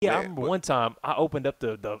Yeah, I Man, remember but one time I opened up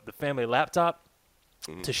the family laptop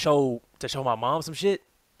mhm. to show my mom some shit.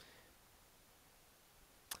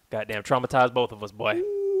 Goddamn, traumatized both of us, boy.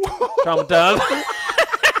 Traumatized.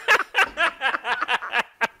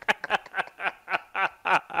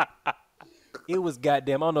 It was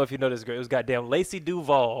goddamn. I don't know if you know this girl. It was goddamn Lacey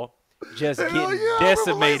Duval just Hell getting yeah, I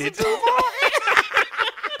remember Lacey decimated. Duval.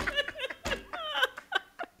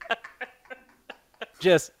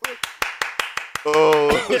 Just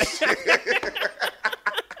Oh shit.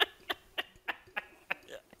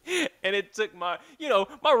 and it took my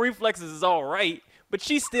reflexes is all right, but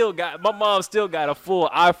my mom still got a full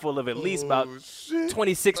eye full of at least about Oh shit.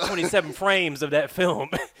 26, 27 frames of that film.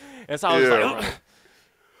 And so I was Yeah, like,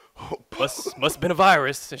 right. must have been a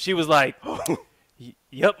virus. And she was like,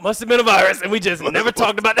 yep, must have been a virus. And we just never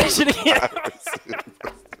talked about that shit again.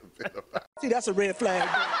 See, that's a red flag.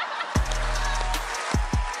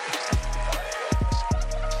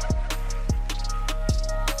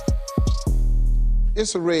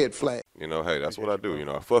 It's a red flag. You know, hey, that's what I do. You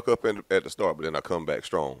know, I fuck up at the start, but then I come back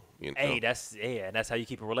strong. You know. Hey, and that's how you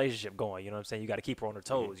keep a relationship going. You know what I'm saying? You got to keep her on her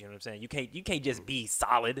toes. You know what I'm saying? You can't just be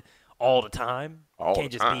solid all the time. All You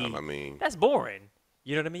can't the just time. be. I mean, That's boring.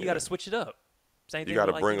 You know what I mean? You got to yeah. switch it up. Same thing. You got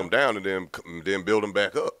to with, bring them down and then build them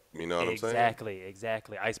back up. You know what I'm saying?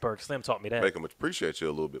 Exactly. Iceberg Slim taught me that. Make them appreciate you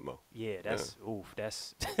a little bit more. Yeah, that's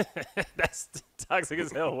that's toxic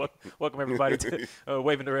as hell. Welcome everybody to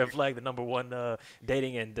Waving the Red Flag, the number one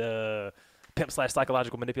dating and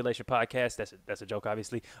pimp/psychological manipulation podcast. That's a joke,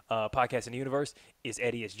 obviously. Podcast in the universe. It's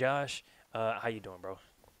Eddie. It's Josh. How you doing, bro?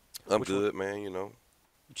 I'm Which good, man. You know,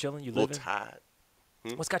 You chilling? You a little living? tired.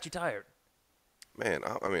 What's got you tired? Man,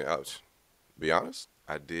 I mean, be honest,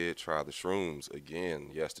 I did try the shrooms again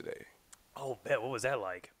yesterday. Oh, bet. What was that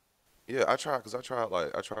like? Yeah, I tried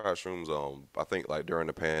shrooms. I think like during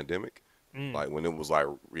the pandemic, like when it was like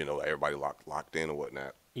everybody locked in or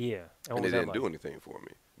whatnot, Yeah. And what and was it that didn't like? do anything for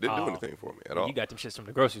me. Didn't do anything for me at all. You got them shits from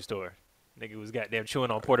the grocery store. Nigga was goddamn chewing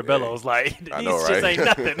on portobellos like these I know, shits right? ain't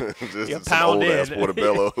nothing. Just You some pound old ass in.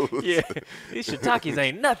 portobello. Yeah, these shiitakes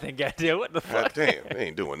ain't nothing. Goddamn, what the God fuck? damn, they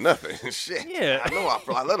ain't doing nothing. Shit. Yeah. I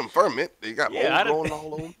know. I let them ferment. They got Yeah, I mold done-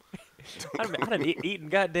 growing all over them. I done eaten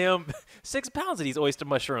goddamn 6 pounds of these oyster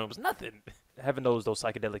mushrooms. Nothing. Having those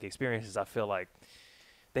psychedelic experiences, I feel like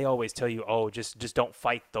they always tell you, oh, just don't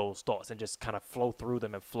fight those thoughts and just kind of flow through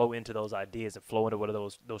them and flow into those ideas and flow into what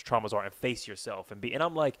those traumas are and face yourself and be. And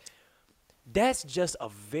I'm like, that's just a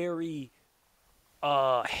very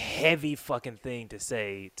heavy fucking thing to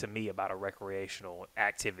say to me about a recreational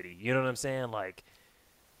activity. You know what I'm saying? Like,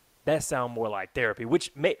 that sound more like therapy,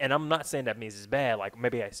 and I'm not saying that means it's bad. Like,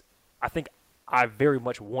 maybe I think I very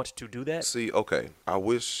much want to do that. See, okay. I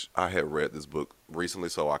wish I had read this book recently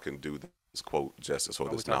so I can do this quote justice or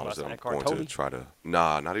Are we this talking knowledge that about I'm some going Eckhart to Tolle? try to.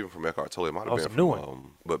 Nah, not even from Eckhart Tolle. It might have Oh, been some new one.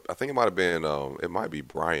 from. But I think it might have been. It might be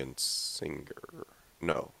Brian Singer.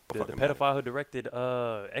 No, The pedophile who directed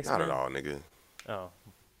X-Men? Not at all, nigga. Oh.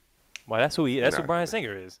 Well, that's who that's who Nah. Brian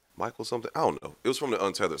Singer is. Michael something. I don't know. It was from The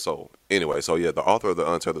Untethered Soul. Anyway, so yeah, the author of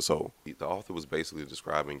The Untethered Soul. The author was basically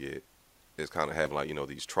describing it as kind of having like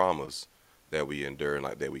these traumas that we endure and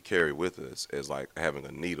like that we carry with us as like having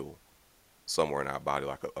a needle somewhere in our body,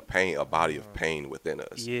 like a body of pain within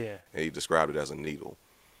us. Yeah. And he described it as a needle,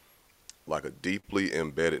 like a deeply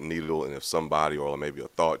embedded needle. And if somebody or maybe a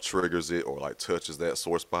thought triggers it or like touches that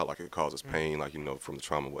sore spot, like it causes pain, like from the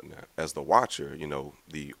trauma and whatnot. As the watcher,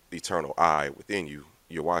 the eternal I within you,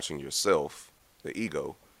 you're watching yourself. The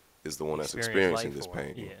ego is the one that's Experience experiencing this life for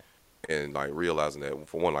it, pain. yeah. And like realizing that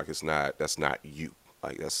for one, like that's not you.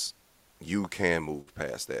 Like you can move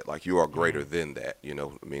past that. Like you are greater than that.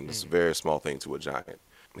 I mean, it's a very small thing to a giant.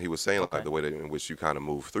 He was saying like the way that in which you kind of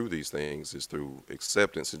move through these things is through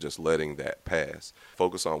acceptance and just letting that pass.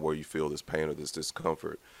 Focus on where you feel this pain or this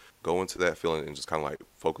discomfort. Go into that feeling and just kind of like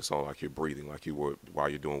focus on like your breathing, like you were while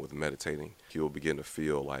you're doing with meditating. You'll begin to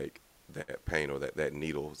feel like that pain or that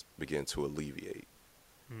needle begin to alleviate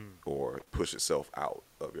or push itself out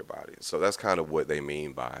of your body. So that's kind of what they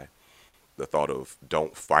mean by the thought of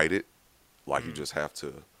don't fight it. Like you just have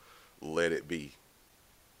to let it be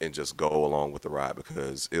and just go along with the ride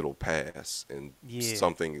because it'll pass and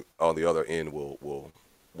something on the other end will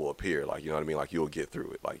appear. Like, you know what I mean? Like you'll get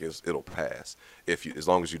through it. Like it'll pass as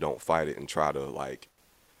long as you don't fight it and try to like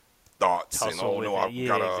thoughts Tussle and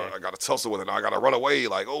with I gotta tussle with it. I gotta run away.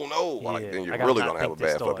 Like, oh no, like then you're really gonna have a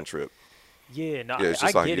bad fucking trip. Yeah, no, Yeah, it's I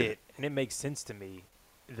just like get you- it, and it makes sense to me.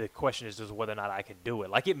 The question is just whether or not I can do it.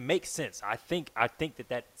 Like, it makes sense. I think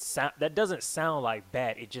that doesn't sound like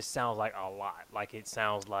bad. It just sounds like a lot. Like, it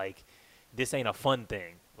sounds like this ain't a fun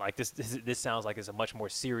thing. Like, this sounds like it's a much more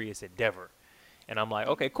serious endeavor. And I'm like,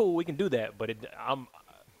 okay, cool, we can do that. But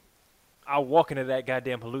I walk into that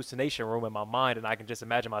goddamn hallucination room in my mind, and I can just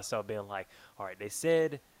imagine myself being like, all right, they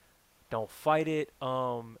said don't fight it.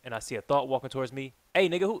 And I see a thought walking towards me. Hey,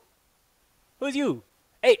 nigga, who's you?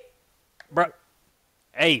 Hey, bro.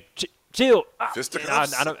 Hey, chill.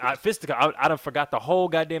 Fisticuffs? I done forgot the whole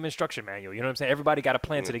goddamn instruction manual. You know what I'm saying? Everybody got a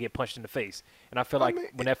plan till they get punched in the face. And I feel like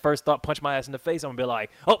when that first thought punched my ass in the face, I'm going to be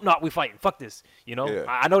like, oh, no, we fighting. Fuck this. You know? Yeah.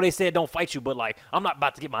 I know they said don't fight you, but, like, I'm not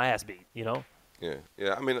about to get my ass beat, you know? Yeah.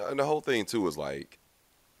 Yeah. I mean, and the whole thing, too, is like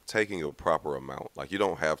taking a proper amount. Like, you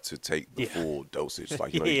don't have to take the full dosage.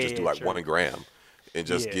 Like, you just do like 1 gram and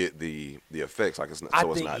just get the effects. Like, it's not,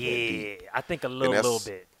 it's not that deep. I think a little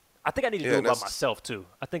bit. I think I need to do it by myself, too.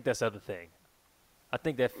 I think that's the other thing. I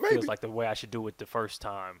think that feels like the way I should do it the first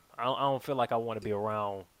time. I don't feel like I want to be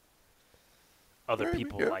around other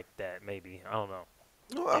people like that, maybe. I don't know.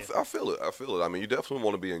 No, I feel it. I feel it. I mean, you definitely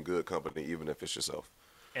want to be in good company, even if it's yourself.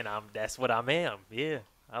 And that's what I am. Yeah,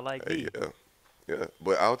 I like that. Yeah.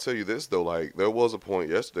 But I'll tell you this, though. Like, there was a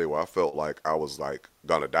point yesterday where I felt like I was, like,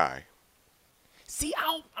 gonna die. See,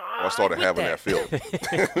 I started having that feeling.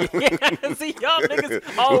 Yeah, see, y'all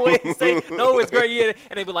niggas always say, no, it's great. Yeah.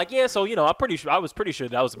 And they be like, yeah, so, I was pretty sure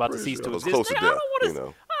that I was about to cease to exist. Close to death, I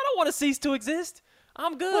don't want to cease to exist.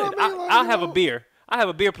 I'm good. Well, I mean, I'll have a beer. I have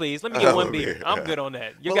a beer, please. Let me get 1 beer. I'm good on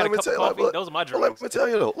that. You got a cup of coffee? Those are my drinks. Let me tell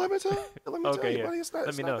you, though. Let me tell you, buddy. It's not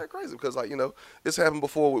that crazy because, like, it's happened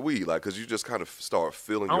before with weed. Like, because you just kind of start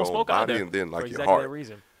feeling your own body and then, like, your heart. That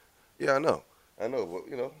reason. Yeah, I know.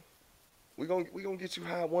 But, we gonna get you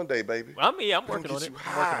high one day, baby. I'm working on it.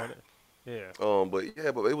 Yeah. But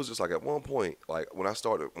it was just like at one point, like when I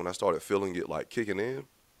started feeling it like kicking in,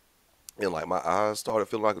 and like my eyes started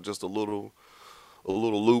feeling like just a little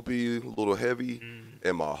loopy, a little heavy,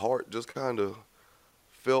 and my heart just kind of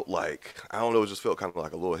felt like, I don't know, it just felt kind of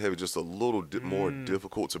like a little heavy, just a little more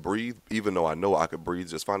difficult to breathe, even though I know I could breathe.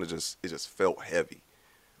 Just finally, it just felt heavy,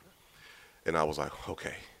 and I was like,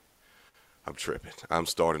 okay. I'm tripping. I'm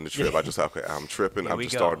starting to trip. I'm tripping. I'm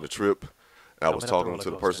just starting to trip. And I was talking to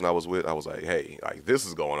the person I was with. I was like, hey, like this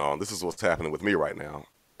is going on. This is what's happening with me right now.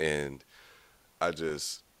 And I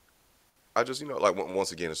just, like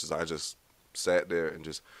once again, it's just, I just sat there and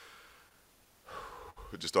just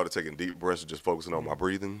started taking deep breaths and just focusing on my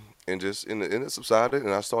breathing and it subsided.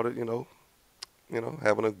 And I started,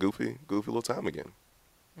 having a goofy little time again.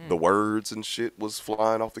 The words and shit was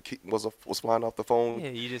flying off was flying off the phone. Yeah,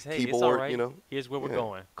 you just keyboard, it's all right. Here's where we're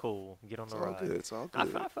going. Cool. Get on the ride. It's all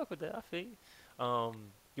good. I fuck with that. I feel you.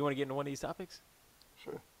 You want to get into one of these topics?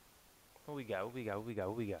 Sure. What we got? Do you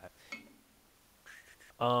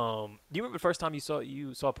remember the first time you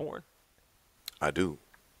saw porn? I do.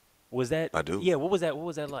 Was that? I do. Yeah. What was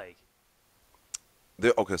that like?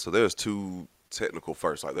 So there's two technical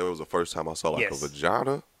firsts. Like there was the first time I saw like a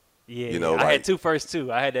vagina. Yeah, I had two first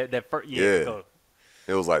too. I had that first. Yeah, go.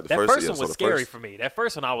 It was like that first one was scary for me. That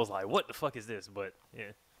first one I was like, "What the fuck is this?" But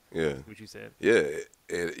yeah, what you said. Yeah,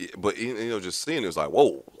 but just seeing it was like,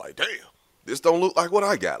 whoa, like damn, this don't look like what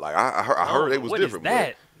I got. Like I heard it was different. What is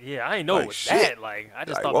that? Yeah, I didn't know it was that. Like I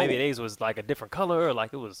just thought maybe theirs was like a different color, or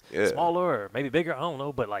like it was smaller, or maybe bigger. I don't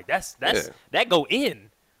know, but like that's that go in.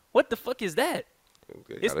 What the fuck is that?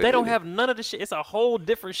 They don't have none of the shit. It's a whole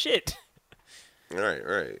different shit.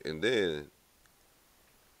 Right. And then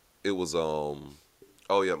it was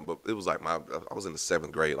but it was like I was in the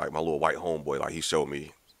 7th grade, like my little white homeboy, like he showed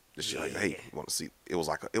me this shit, like, hey, you want to see? It was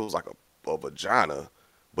like a vagina,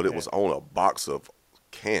 but it was on a box of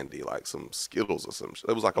candy, like some Skittles or some shit.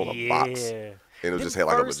 It was like on a box. And it just had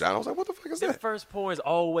like a vagina. I was like, what the fuck is that? The first porns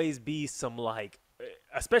always be some like,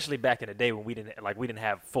 especially back in the day when we didn't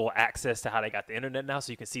have full access to how they got the internet now,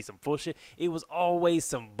 so you can see some full shit. It was always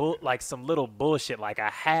some little bullshit, like a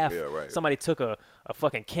half. Yeah, right. Somebody took a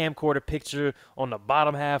fucking camcorder picture on the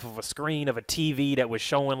bottom half of a screen of a TV that was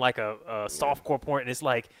showing like a softcore porn, and it's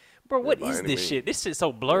like, bro, what is this shit? This shit's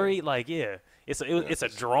so blurry. Yeah. Like, it's a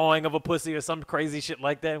drawing of a pussy or some crazy shit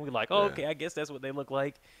like that. And we're like, okay, I guess that's what they look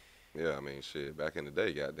like. Yeah, I mean, shit. Back in the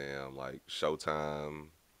day, goddamn, like Showtime.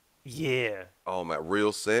 Yeah. Oh man,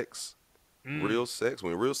 Real Sex. Real Sex.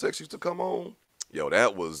 When Real Sex used to come on, yo,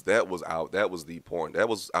 that was the porn. That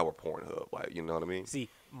was our porn hub. Like, you know what I mean? See,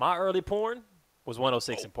 my early porn was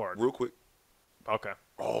 106 in Park. Real quick. Okay.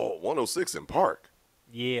 Oh, 106 in Park.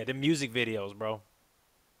 Yeah, the music videos, bro.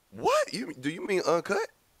 What? Do you mean uncut?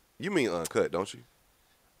 You mean uncut, don't you?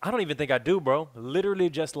 I don't even think I do, bro. Literally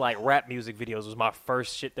just like rap music videos was my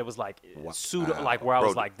first shit that was like pseudo, like where I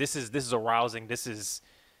was like, this is arousing. This is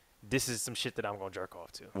some shit that I'm gonna jerk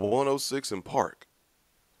off to. 106 in Park.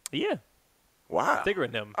 Yeah. Wow.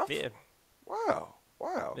 Figuring them. Yeah. Wow.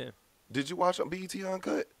 Yeah. Did you watch on BET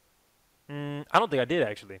Uncut? I don't think I did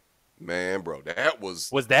actually. Man, bro, that was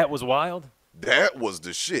Was wild?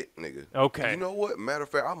 the shit, nigga. Okay. You know what? Matter of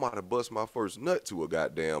fact, I might have bust my first nut to a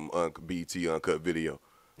goddamn BET Uncut video.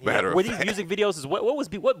 Matter Were of these fact, music videos? What was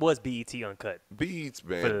BET Uncut? BET, For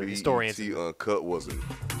man, the BET historians. Uncut was an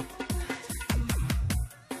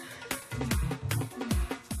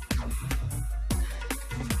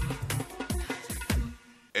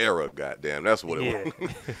era, goddamn. That's what it was.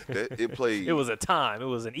 It played. It was a time. It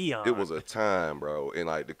was an eon. It was a time, bro. And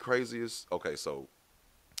like the craziest. Okay, so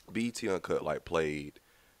BET Uncut like played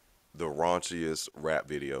the raunchiest rap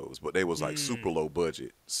videos, but they was like super low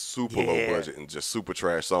budget, and just super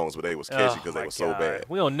trash songs, but they was catchy because they were so bad.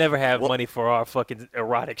 We don't never have money for our fucking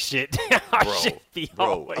erotic shit. Our shit be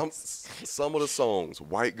always. Some of the songs,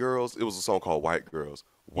 White Girls. It was a song called White Girls.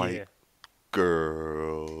 White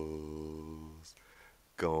girls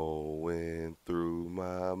going through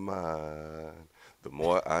my mind. The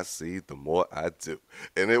more I see, the more I do.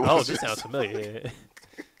 And it was this sounds familiar.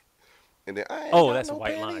 And then I ain't Oh, got that's no a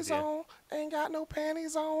white panties line, yeah. on. Ain't got no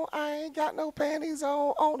panties on. I ain't got no panties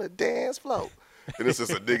on the dance floor. And it's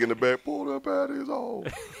just a dig in the back. Pull the panties on.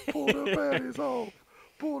 Pull the panties on.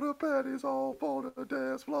 Pull the panties on for the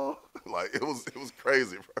dance floor. Like it was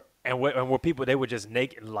crazy, bro. And were people, they were just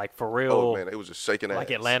naked, like for real. Oh man, they was just shaking ass.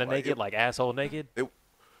 Like Atlanta naked, like asshole naked.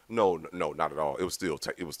 No, not at all. It was still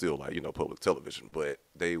like public television, but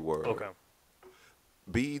they were. Okay.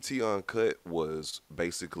 BET Uncut was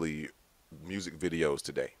basically music videos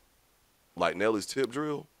today, like Nelly's Tip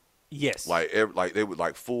Drill. Yes. Like they would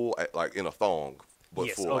like full like in a thong, but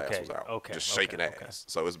Yes, full okay, ass was out, okay, just shaking okay, ass. okay.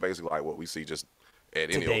 So it's basically like what we see just at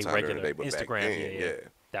any Today, old time during the regular day, but Instagram, back then, yeah.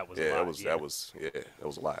 That was a lot, that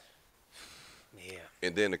was a lot. Yeah.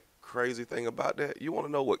 And then the crazy thing about that, you want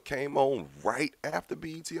to know what came on right after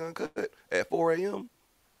BET Uncut at 4 a.m.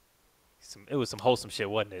 It was some wholesome shit,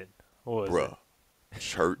 wasn't it? What was Bruh,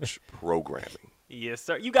 church programming. Yes,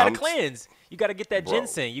 sir. You got to I'm- cleanse. You got to get that Bro.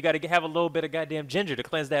 ginseng. You got to have a little bit of goddamn ginger to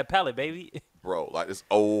cleanse that palate, baby. Bro, like this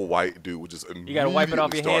old white dude would just You got to wipe it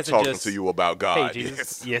off your immediately hands start and talking just to you about Hey, God.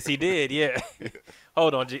 Jesus. Yes, he did. Yeah.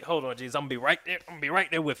 Hold on, Jesus. I'm gonna be right there. I'm gonna be right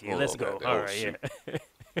there with you. Hold Let's on, go. goddamn. All Oh, right. Yeah.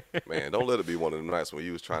 Man, don't let it be one of them nights when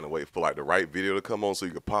you was trying to wait for like the right video to come on so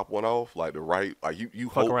you could pop one off, like the right, like you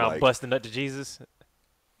Fuck hope around like busting up to Jesus.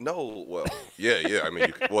 no, well, yeah. I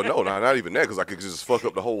mean, no, not even that, because I could just fuck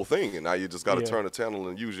up the whole thing, and now you just got to Yeah. turn the channel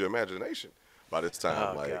and use your imagination. By this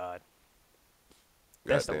time, Oh like, God.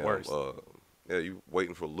 That's the goddamn, worst. Yeah, you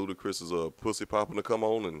waiting for Ludacris's pussy popping to come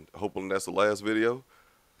on and hoping that's the last video.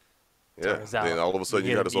 Yeah, Turns out then all of a sudden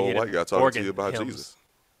you got this you old get white an guy talking to organ you about hymns. Jesus.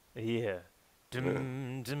 Yeah.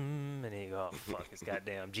 Dum, dum, and he go, oh, fuck, it's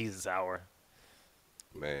goddamn Jesus hour.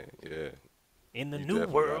 Man, yeah. In the You new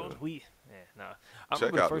definitely world, gotta nah. I Check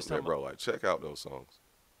remember the out first them, time. bro. Like, check out those songs.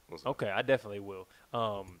 Okay, I definitely will.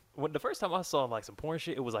 When the first time I saw like some porn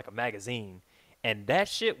shit, it was like a magazine, and that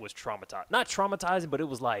shit was not traumatizing, but it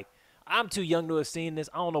was like, I'm too young to have seen this.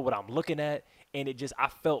 I don't know what I'm looking at, and I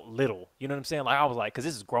felt little. You know what I'm saying? Like I was like, because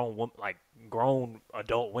this is grown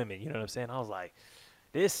adult women. You know what I'm saying? I was like,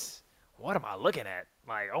 what am I looking at?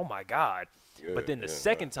 Like, oh my God. Yeah, But then the yeah,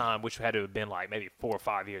 second time, which had to have been like maybe 4 or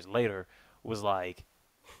 5 years later, was like,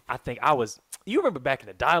 I think you remember back in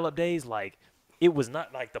the dial-up days, like, it was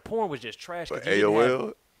not like the porn was just trash. 'Cause But you didn't have-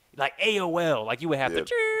 AOL? like AOL, like you would have Yeah. to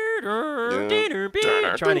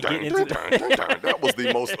trying to get into That was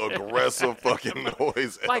the most aggressive fucking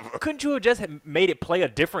noise ever. like, couldn't you have just made it play a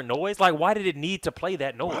different noise? Like, why did it need to play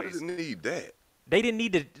that Why noise? did it need that? They didn't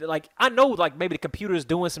need to, like, I know, like, maybe the computer's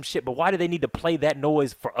doing some shit, but why do they need to play that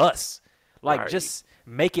noise for us? Like, Right. just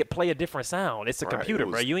make it play a different sound. It's a Right, computer, it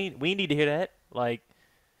bro. was- We ain't need to hear that. Like,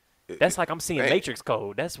 that's like I'm seeing man. Matrix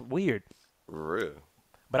code. That's weird. Real.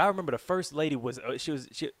 But I remember the first lady was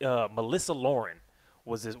Melissa Lauren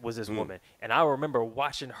was this Mm. woman, and I remember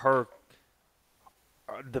watching her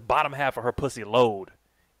the bottom half of her pussy load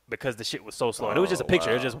because the shit was so slow. And it was just a picture.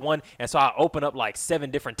 It was wow. just one, and so I opened up like 7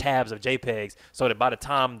 different tabs of JPEGs so that by the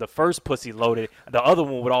time the first pussy loaded, the other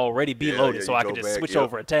one would already be Yeah, loaded, yeah, so you I go could just back, switch yep.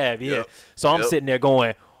 over a tab. Yeah. Yep. So I'm Yep. sitting there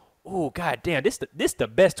going, "Ooh, goddamn, this the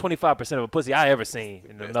best 25% of a pussy I ever seen."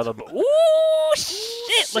 And another, ooh,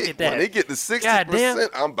 shit, look at that. When they get to 60%, Goddamn.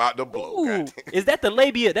 I'm about to blow. Ooh, goddamn. is that the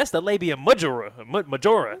labia? That's the labia majora.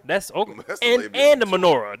 That's okay. That's the and labia the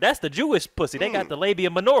menorah. That's the Jewish pussy. They got the labia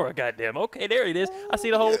menorah. Goddamn. Okay, there it is. I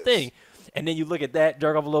see the whole Yes. thing. And then you look at that,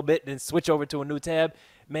 jerk off a little bit, then switch over to a new tab.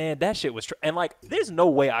 Man, that shit was. And like, there's no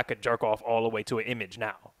way I could jerk off all the way to an image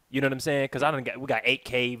now. You know what I'm saying? Because we got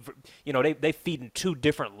 8K. You know, they feeding 2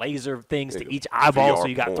 different laser things to Yeah, each eyeball, VR so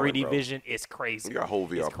you got porn, 3D bro. vision. It's crazy. You got whole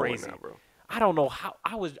VR It's porn crazy. now, bro. I don't know how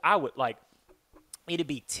I would like it'd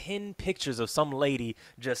be 10 pictures of some lady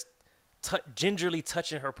just gingerly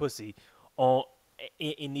touching her pussy on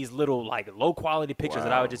in these little like low quality pictures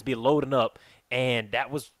that I would just be loading up, and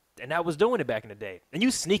that was doing it back in the day. And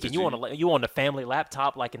you sneaking, you on the family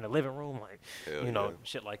laptop like in the living room, like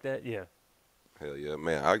shit like that. Yeah. Hell yeah,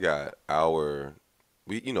 man. I got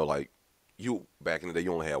like you back in the day,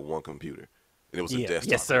 you only had one computer. And it was a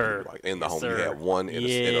desktop computer. Like in the home, you had one in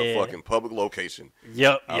a fucking public location.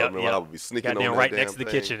 I remember I would be sneaking on that right next to the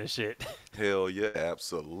kitchen and shit. Hell yeah,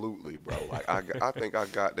 absolutely, bro. Like I think I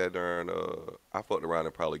got that during I fucked around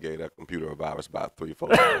and probably gave that computer a virus about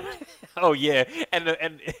 3-4 times. Oh yeah,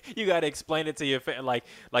 and you gotta explain it to your family.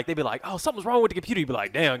 Like they be like, oh, something's wrong with the computer. You be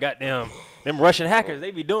like, goddamn, them Russian hackers,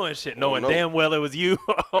 they be doing shit, knowing damn well it was you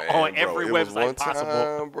on every website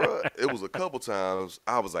possible. Bro. It was a couple times.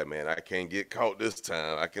 I was like, man, I can't get caught this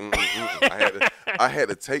time. I had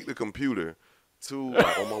to take the computer to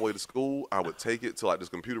like, on my way to school. I would take it to like this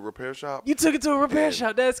computer repair shop. You took it to a repair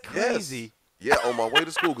shop? That's crazy. Yes, yeah, on my way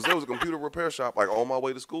to school, because there was a computer repair shop like on my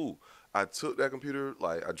way to school. I took that computer,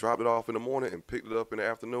 like I dropped it off in the morning and picked it up in the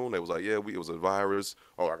afternoon. They was like, it was a virus.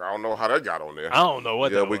 Oh, like I don't know how that got on there. I don't know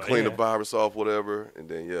what. Yeah, we cleaned the virus off, whatever, and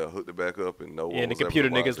then hooked it back up and Yeah, and the computer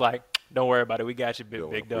niggas like, don't worry about it. We got you,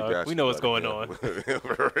 big dog. We know what's going on.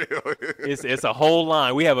 It's a whole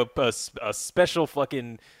line. We have a special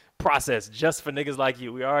fucking process just for niggas like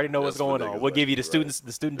you. We already know what's going on. We'll give you the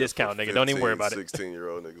student discount, nigga. Don't even worry about it.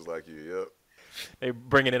 16-year-old niggas like you. Yep. They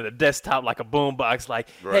bringing in a desktop like a boom box, like,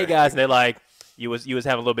 hey guys, and they're like, you was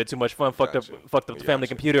having a little bit too much fun, fucked up the family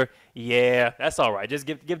computer. Yeah, that's all right. Just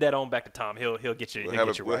give that on back to Tom. He'll get you.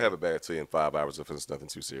 We'll have it back to you in 5 hours if it's nothing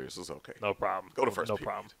too serious. It's okay. No problem. Go to first. No period.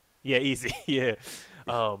 problem. Yeah, easy. Yeah.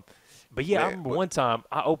 But yeah, I remember one time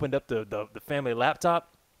I opened up the family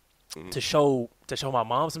laptop to show my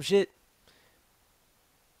mom some shit.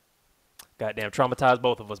 Goddamn, traumatized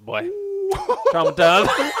both of us, boy.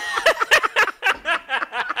 Traumatized.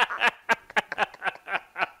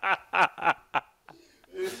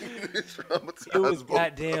 It was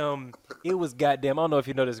goddamn. I don't know if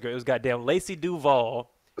you know this girl. It was goddamn Lacey Duval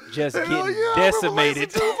just getting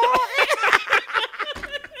decimated.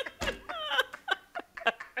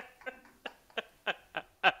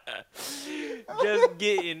 Just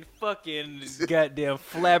getting fucking goddamn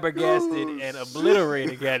flabbergasted and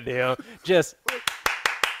obliterated, goddamn. Just.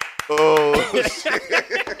 Oh shit.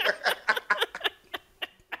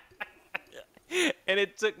 And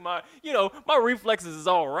it took my reflexes is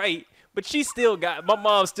all right, but my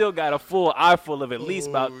mom still got a full eye full of at least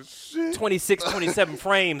about 26, 27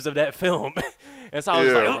 frames of that film. And so I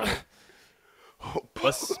was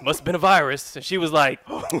like, must have been a virus. And she was like,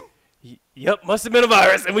 yep, must have been a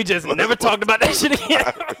virus. And we just never talked about that shit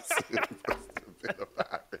again.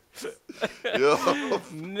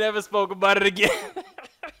 Never spoke about it again.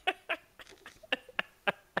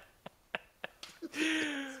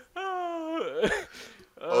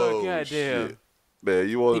 Oh goddamn! Shit. Man,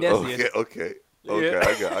 you want? Okay. Yeah.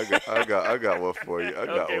 I got one for you. I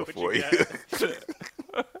got one for you.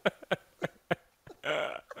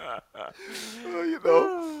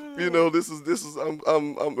 This is I'm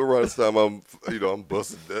around this time I'm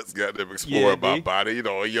busting nuts, goddamn exploring my body.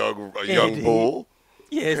 A young bull.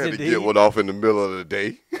 Yes, had indeed. to get one off in the middle of the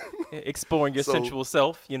day. Exploring your sensual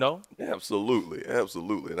self, Absolutely.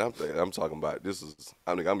 And I'm talking about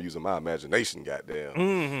I'm using my imagination, goddamn.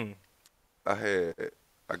 Mm-hmm.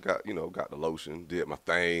 I got the lotion, did my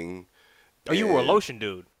thing. Oh, you were a lotion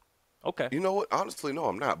dude. Okay. You know what? Honestly, no,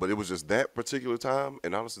 I'm not. But it was just that particular time,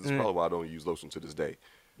 and honestly, that's probably why I don't use lotion to this day.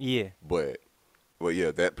 Yeah. But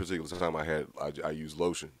yeah, that particular time I used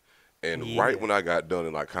lotion. And right when I got done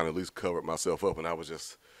and I kind of at least covered myself up, and I was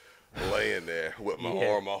just laying there with my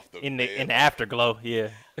arm off the in the afterglow, yeah.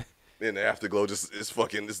 In the afterglow, just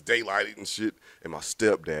it's daylight and shit. And my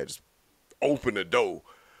stepdad just opened the door,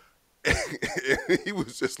 and he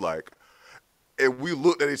was just like, and we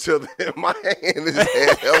looked at each other, and my hand is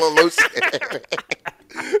hella lotion.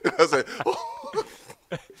 And I said, oh.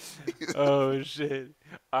 Oh shit!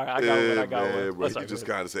 All right, I got one. Bro, you just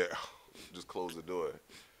kind of said, just close the door.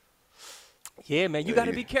 Yeah, man, you got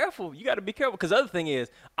to be careful. You got to be careful because the other thing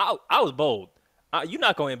is, I was bold. You're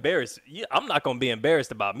not going to embarrass. I'm not going to be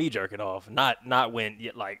embarrassed about me jerking off. Not when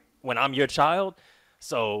I'm your child.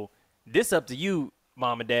 So this up to you,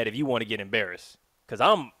 mom and dad, if you want to get embarrassed. Because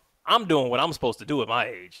I'm doing what I'm supposed to do at my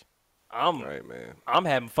age. Right, man. I'm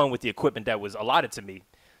having fun with the equipment that was allotted to me.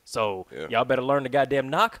 So Yeah. y'all better learn to goddamn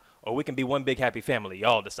knock, or we can be one big happy family.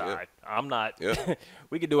 Y'all decide. I'm not. Yeah.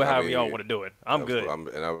 We can do it however mean, y'all want to do it. I'm good.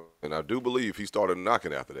 And I do believe he started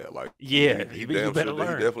knocking after that. Like, Yeah, he you damn better sure, he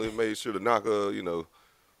learn. definitely made sure to knock because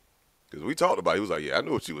we talked about it. He was like, yeah, I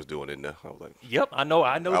knew what she was doing in there. I was like, Yep, I know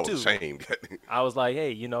I was too. ashamed. I was like,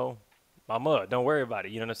 hey, mama, don't worry about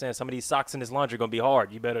it. You know what I'm saying? Some of these socks in this laundry gonna be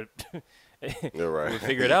hard. You better You're right. we'll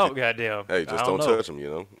figure it out, goddamn. Hey, just I don't know. touch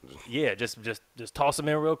him, Yeah, just toss them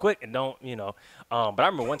in real quick and don't. But I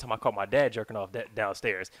remember one time I caught my dad jerking off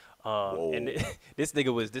downstairs. And this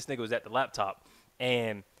nigga was at the laptop,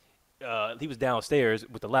 and he was downstairs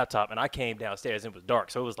with the laptop, and I came downstairs and it was dark,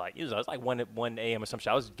 so it was like 1 a.m. or some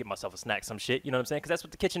shit. I was getting myself a snack, some shit. You know what I'm saying? Because that's what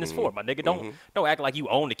the kitchen is for, my nigga. Don't act like you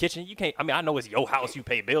own the kitchen. You can't. I mean, I know it's your house, you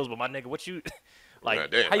pay bills, but my nigga, what you? Like,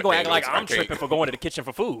 God damn, how you gonna act like I'm I can't. tripping for going to the kitchen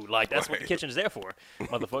for food? Like, that's what the Right. kitchen is there for,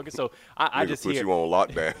 motherfucker. So I just put hear, you on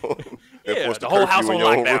lockdown. yeah, Enforce the whole house curfew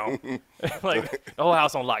on in your own lockdown. room. Like, the whole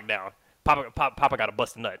house on lockdown. Papa got to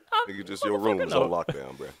bust a nut. Nigga, just your Motherfucker, room is no. on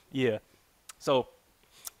lockdown, bro. Yeah. So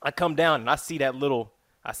I come down and I see that little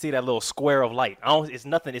square of light. It's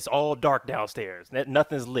nothing. It's all dark downstairs.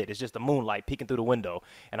 Nothing's lit. It's just the moonlight peeking through the window.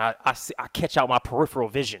 And I catch out my peripheral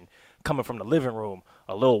vision coming from the living room,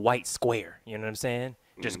 a little white square. You know what I'm saying?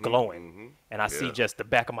 Just glowing. And I see Yeah. just the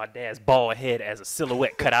back of my dad's bald head as a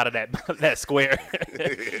silhouette cut out of that square.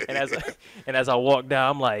 and as I walk down,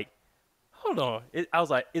 I'm like, hold on. I was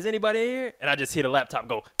like, is anybody here? And I just hear the laptop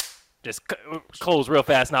go, just close real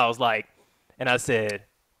fast. And I was like, and I said,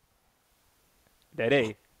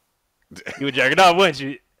 Daddy, you were jerking off, weren't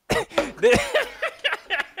you?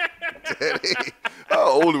 How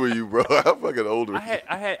old were you, bro? How fucking old were you?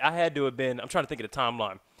 I had to have been, I'm trying to think of the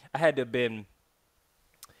timeline. I had to have been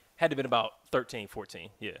about 13, 14.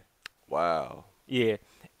 Yeah. Wow. Yeah.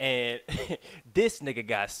 And this nigga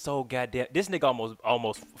got so goddamn, this nigga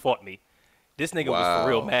almost fought me. This nigga was for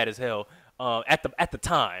real Wow. mad as hell at the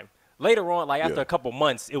time. Later on, like after Yeah. a couple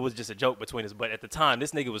months, it was just a joke between us. But at the time,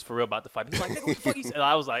 this nigga was for real about to fight. He's like, nigga, what the fuck you said? And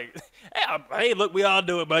I was like, hey, look, we all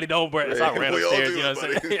do it, buddy. Don't worry. So I ran We all upstairs, do you know it,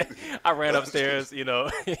 what I'm saying? I ran upstairs,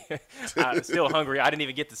 I was still hungry. I didn't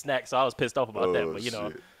even get the snack, so I was pissed off about that. Oh, But, shit.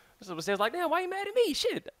 so upstairs like, damn, why you mad at me?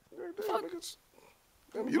 Shit. Damn, niggas.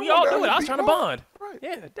 Damn, you We don't all down do it. here I was beat trying to mom. bond. Right.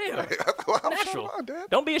 Yeah, damn. I was Natural. trying to mind, Dad.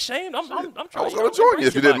 Don't be ashamed. I'm trying I was to gonna join you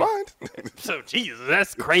if you didn't embrace mind. your body. So Jesus,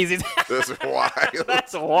 that's crazy. That's wild.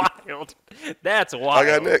 That's wild. That's wild. I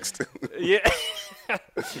got next. Yeah.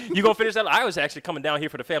 You gonna finish that? I was actually coming down here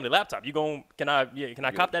for the family laptop. You going? Can I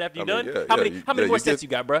cop that after you I mean, done? yeah, how yeah, many you- how many yeah, more you sets get- you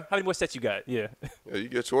got, bro? How many more sets you got? Yeah. Yeah, you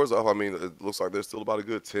get yours off. I mean, it looks like there's still about a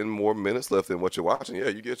good 10 more minutes left in what you're watching. Yeah,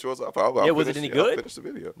 you get yours off. I'll Was it finish- any I'll good? finish the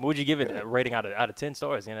video. What would you give it? A rating out of 10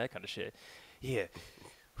 stars? That kind of shit. Yeah.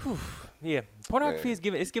 Whew. Yeah. Pornography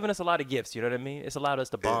Man. is giving us a lot of gifts. You know what I mean? It's allowed us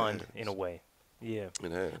to bond has. in a way. Yeah.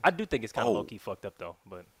 It has. I do think it's kind of Oh. low key fucked up though,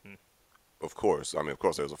 but. Of course. I mean, of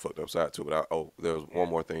course, there's a fucked up side to it. There was one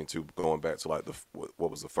more thing, too, going back to, like, what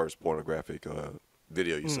was the first pornographic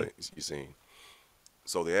video you seen.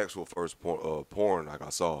 So the actual first porn, like, I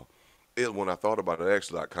saw, when I thought about it,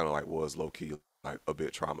 actually, like, kind of, like, was low-key, like, a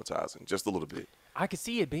bit traumatizing. Just a little bit. I could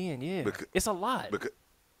see it being, yeah. Becau- It's a lot. Because,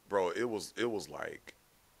 bro, it was like,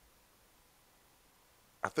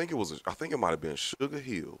 I think it might have been Sugar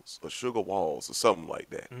Hills or Sugar Walls or something like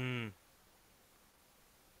that.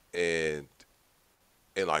 And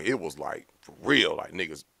like it was like for real, like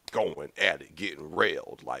niggas going at it, getting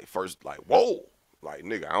railed. Like first, like whoa, like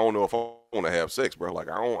nigga, I don't know if I want to have sex, bro. Like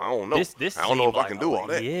I don't know. This I don't know seemed if I like, can do all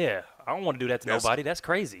that. Yeah. I don't want to do that to That's- nobody. That's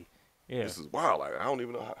crazy. Yeah. This is wild. Like I don't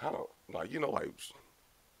even know how to, like you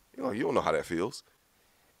don't know how that feels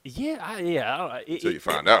Yeah. I don't, until you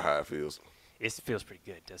find out how it feels. It feels pretty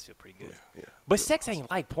good. It does feel pretty good. Yeah, But sex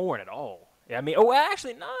ain't like porn at all. I mean, oh,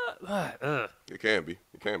 actually, nah. it can be.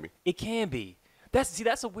 It can be. It can be.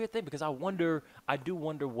 That's a weird thing because I do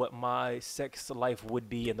wonder what my sex life would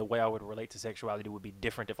be and the way I would relate to sexuality would be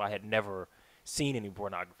different if I had never seen any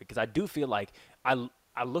pornography. Because I do feel like I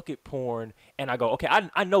look at porn and I go, okay,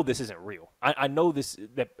 I know this isn't real. I know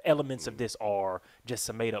that elements of this are just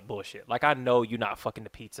some made up bullshit. Like I know you're not fucking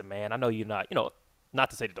the pizza man. I know you're not, not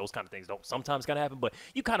to say that those kind of things don't sometimes kind of happen, but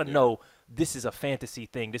you kind of know this is a fantasy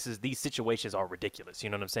thing. These situations are ridiculous. You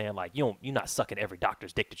know what I'm saying? Like you're not sucking every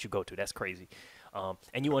doctor's dick that you go to. That's crazy.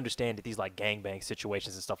 And you understand that these like gangbang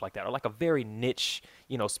situations and stuff like that are like a very niche,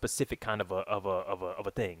 specific kind of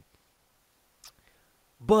a thing.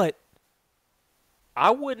 But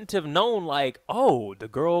I wouldn't have known like, oh, the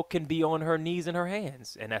girl can be on her knees and her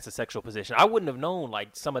hands, and that's a sexual position. I wouldn't have known like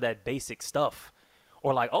some of that basic stuff,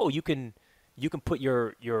 or like, oh, you can you can put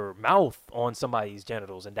your mouth on somebody's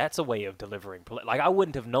genitals, and that's a way of delivering. Like I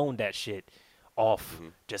wouldn't have known that shit off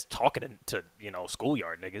just talking to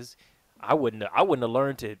schoolyard niggas. I wouldn't have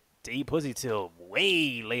learned to eat pussy till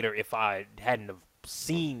way later if I hadn't have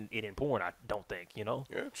seen it in porn. I don't think, Yeah,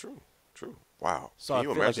 true. Wow. So Can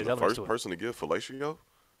you I feel like imagine there's the elements first to it. person to give fellatio?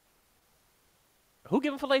 Who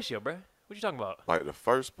giving fellatio, bruh? What you talking about? Like the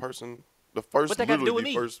first person, the first What that got to do with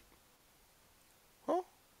literally me? first. Huh?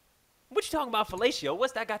 What you talking about fellatio?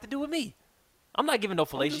 What's that got to do with me? I'm not giving no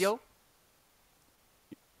fellatio.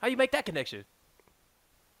 How you make that connection?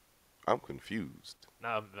 I'm confused.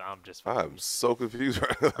 No, I'm just. I'm so confused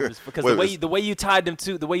right now. Because Wait, the way you tied them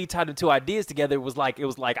two ideas together was like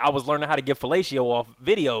I was learning how to give fellatio off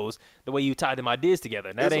videos. The way you tied them ideas together,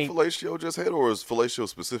 and that is ain't. a fellatio just head, or is fellatio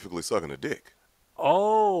specifically sucking a dick?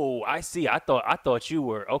 Oh, I see. I thought you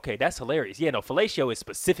were okay. That's hilarious. Yeah, no, fellatio is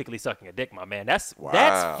specifically sucking a dick, my man. That's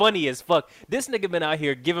funny as fuck. This nigga been out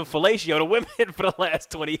here giving fellatio to women for the last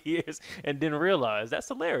 20 years and didn't realize. That's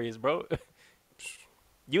hilarious, bro.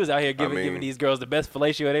 You was out here giving these girls the best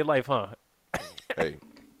fellatio of their life, huh? Hey,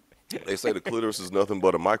 they say the clitoris is nothing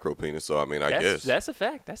but a micro penis, so I mean, I guess that's a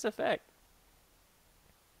fact. That's a fact.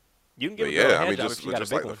 You can give but a girl a yeah, I hand mean, job just if she got a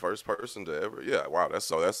big like one. the first person to ever. Yeah, wow,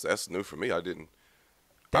 that's new for me. I didn't.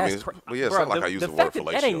 That's well, yeah, it's bro, not like I use the word fact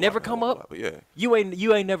fellatio. that ain't never like come a up. lot, but yeah. You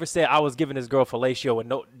ain't never said I was giving this girl fellatio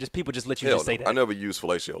and people just let you Hell just say no. that. I never used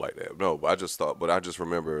fellatio like that. No, but I just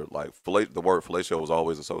remember like the word fellatio was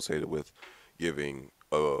always associated with giving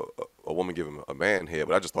a woman giving a man head,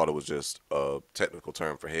 but I just thought it was just a technical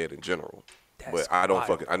term for head in general. That's but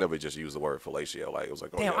wild. I never just used the word fellatio. Like it was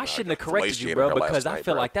like, Damn, I I shouldn't have corrected you, bro, because I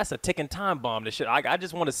feel like that's a ticking time bomb. This shit, I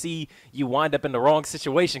just want to see you wind up in the wrong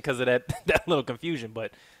situation because of that little confusion.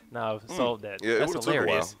 But no, solved that. Yeah, that's it would have took a while.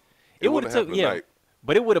 hilarious. It would have took,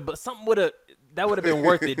 but it would have, that would have been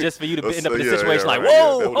worth it just for you to end up in a situation like,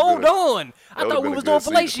 whoa, hold on, I thought we was doing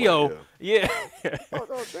fellatio. Yeah.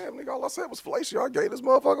 Oh damn, nigga, all I said was fellatio. I gave this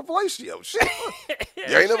motherfucker fellatio. Shit, you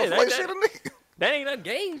ain't never fellatio a nigga. That ain't a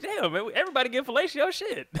game. Damn, man. Everybody get fellatio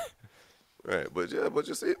shit. Right, but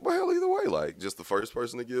just well, either way, like just the first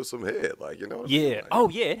person to give some head, like you know. What I Yeah. mean? Like, Oh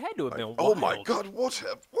yeah, it had to have been. oh wild. my God, what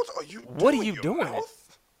are you? What doing, are you your doing?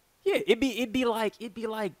 mouth? Yeah, it'd be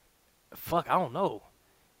like, fuck, I don't know.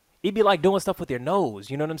 It'd be like doing stuff with your nose.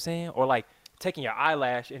 You know what I'm saying? Or like taking your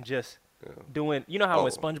eyelash and just doing. You know how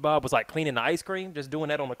when SpongeBob was like cleaning the ice cream, just doing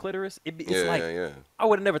that on the clitoris. It's I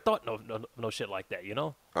would have never thought no shit like that. You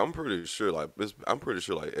know? I'm pretty sure like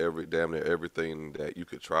damn near everything that you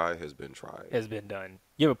could try has been tried. Has been done.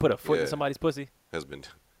 You ever put a foot in somebody's pussy? Has been.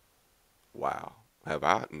 Wow. Have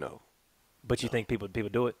I? No. But you think people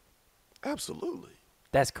do it? Absolutely.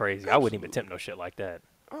 That's crazy. I wouldn't even attempt no shit like that.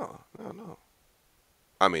 Oh no.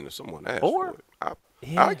 I mean, if someone asked Or- for it,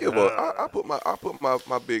 I put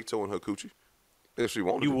my big toe in her coochie if she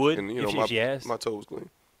wanted. You it. would? And, If she asked? my toes clean.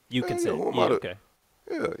 You Yeah, consent? who am Yeah, I to- okay.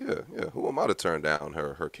 Yeah. Who am I to turn down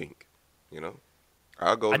her kink? You know,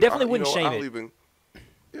 I'll go. I definitely wouldn't shame I'll it. Even,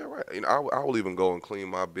 yeah, right. You know, I will even go and clean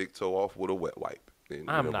my big toe off with a wet wipe. And,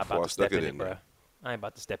 I'm not before about I to stuck step in it, in bro. there. I ain't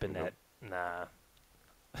about to step in that. Nah.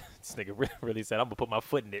 This nigga really said, I'm going to put my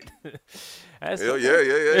foot in it. That's Hell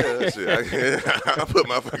yeah. Shit. I put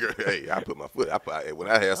my finger. Hey, I put my foot. When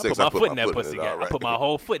I had sex, I put my foot in it. pussy. All right. I put my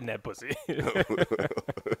whole foot in that pussy.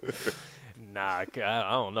 Nah, I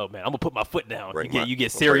don't know, man. I'm going to put my foot down. You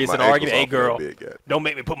get serious in an argument. Hey, girl, don't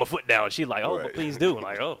make me put my foot down. She's like, oh, Right. but please do.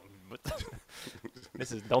 Like, oh.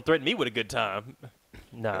 Don't threaten me with a good time.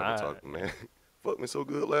 Nah. Man, fucked me so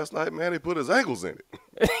good last night, man. He put his ankles in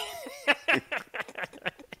it.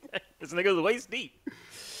 This nigga's waist deep.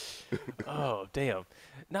 Oh damn.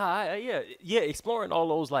 Nah, yeah. Exploring all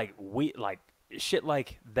those like shit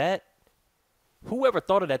like that. Whoever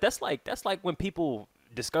thought of that? That's like when people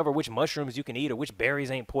discover which mushrooms you can eat or which berries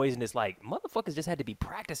ain't poisonous. Like motherfuckers just had to be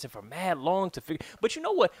practicing for mad long to figure. But you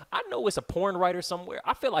know what? I know it's a porn writer somewhere.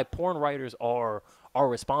 I feel like porn writers are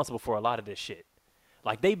responsible for a lot of this shit.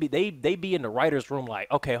 Like they be in the writer's room like,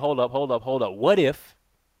 okay, hold up. What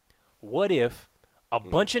if a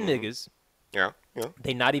bunch of niggas, Yeah.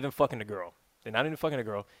 they not even fucking the girl.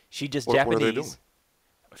 She just What are Japanese. they doing?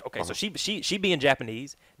 Okay, so she being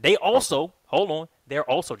Japanese. They also, hold on, they're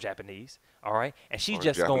also Japanese. All right, and she's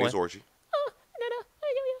just Japanese going orgy.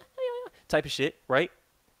 type of shit, right?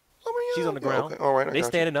 She's on the ground. Okay. All right, they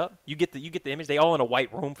standing up. You get the image. They all in a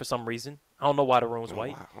white room for some reason. I don't know why the room's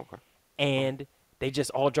white. Wow. Okay. And they just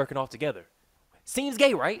all jerking off together. Seems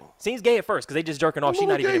gay, right? Seems gay at first because they just jerking off. She's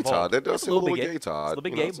not even involved. That does It's seem a little bit gay, Todd. It's a little bit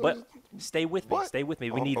You know, gay, so- but stay with me. What? Stay with me.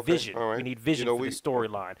 We Oh, need okay. vision. All right. We need vision You know, for we- the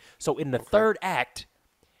storyline. So in the third act,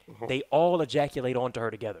 they all ejaculate onto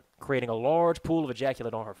her together, creating a large pool of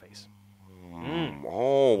ejaculate on her face.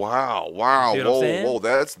 Oh wow, wow, See what I'm whoa, saying? whoa,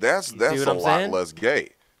 that's what a I'm lot saying? less gay.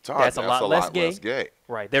 Todd, That's a lot less less gay.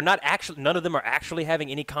 Right. They're not actually. None of them are actually having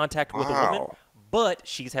any contact with a woman, Wow. but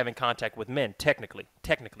she's having contact with men. Technically.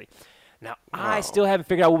 Now I Wow. still haven't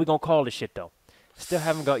figured out what we're gonna call this shit though. Still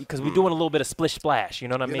haven't got because we're doing a little bit of splish splash. You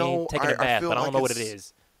know what I You mean? know, Taking I a bath, feel but I don't like know what it it's-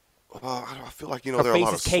 is. I feel like Her there are a face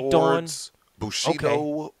lot is of caked on. swords,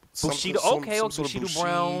 Bushido, Bushido. Okay, some sort of Bushido bushi.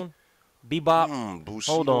 Brown, Bebop.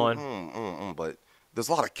 Bushido, Hold on. but there's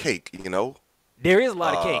a lot of cake, you know. There is a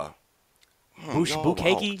lot of cake. Yo,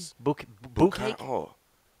 Bukake. Bukake. Oh,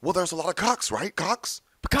 well, there's a lot of cocks, right? Cocks.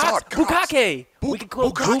 Cocks. Todd, cocks. Bukake. We can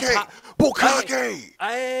call Bukake. Bukake.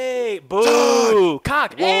 Hey, boo.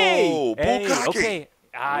 Cock. Hey. Whoa, Hey, bukkake. okay.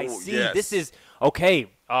 I Whoa, see. yes. This is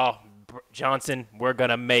okay. Oh, Johnson, we're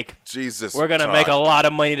gonna make Jesus. we're gonna Todd, make a lot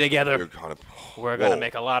of money You're together. kind of. We're gonna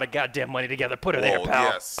make a lot of goddamn money together. Put her there, Whoa, pal.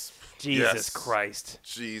 Yes. Jesus yes. Christ.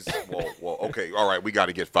 Jeez. Whoa. Okay. All right. We got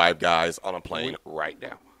to get 5 guys on a plane right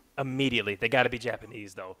now. Immediately. They got to be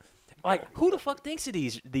Japanese though. Like, who the fuck thinks of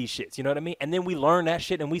these shits? You know what I mean? And then we learn that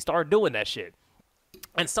shit and we start doing that shit.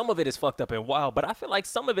 And some of it is fucked up and wild, but I feel like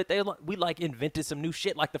some of it we invented some new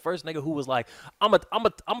shit. Like the first nigga who was like, I'm a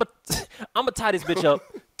tie this bitch up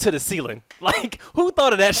to the ceiling. Like, who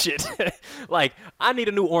thought of that shit? Like, I need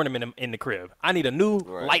a new ornament in the crib. I need a new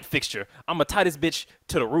light fixture. I'm gonna tie this bitch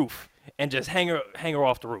to the roof and just hang her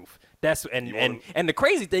off the roof. That's and the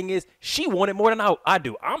crazy thing is she wanted more than I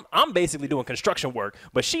do. I'm basically doing construction work,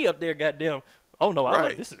 but she up there, goddamn. Oh no,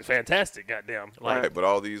 Right. this is fantastic, goddamn. Like, Right, but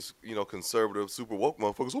all these, conservative, super woke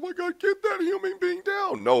motherfuckers. Oh my God, get that human being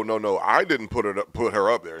down! No, I didn't put her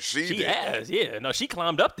up there. She she did. has, yeah. No, she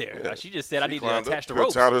climbed up there. Yeah. She just said I She need to climbed attach the up,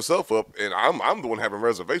 ropes. tied herself up, and I'm the one having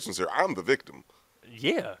reservations here. I'm the victim.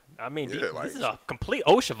 Yeah, I mean, Yeah, this like- is a complete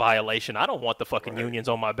OSHA violation. I don't want the fucking Right. unions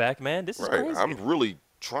on my back, man. This is Right, crazy. I'm really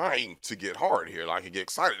trying to get hard here. Like, I get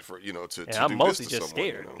excited for to and do I'm mostly this to just someone,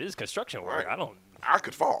 scared. you know? This is construction work. Right. I I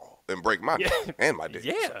could fall and break my Yeah. neck and my dick.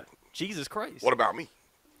 Yeah, So, Jesus Christ. what about me?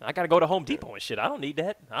 I gotta go to Home Depot and shit. I don't need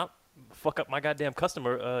that. I'll fuck up my goddamn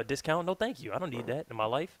customer discount. No, thank you. I don't need that in my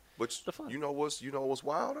life. Which The fuck? you know what's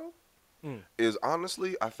wild though? Mm. Is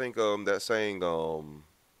honestly, I think that saying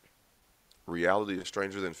reality is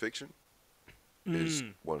stranger than fiction is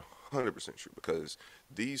 100% true, because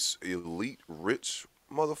these elite rich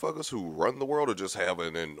motherfuckers who run the world or just have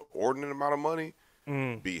an inordinate amount of money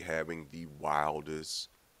be having the wildest,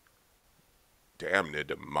 damn near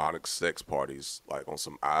demonic sex parties, like on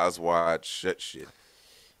some eyes wide shut shit.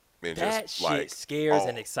 And That just, shit like, scares oh,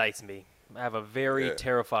 and excites me. I have a very Yeah.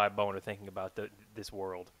 terrified boner thinking about this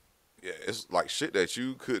world. Yeah, it's like shit that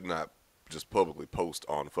you could not just publicly post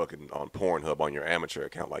on Pornhub on your amateur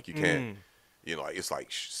account like you can. Like it's like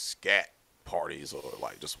scat parties or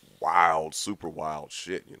like just wild, super wild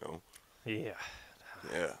shit. Yeah.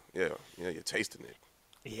 Yeah. You're tasting it.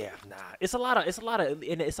 Yeah, nah. It's a lot of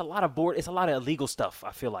illegal stuff.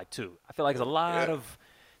 I feel like too. I feel like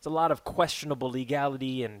it's a lot of questionable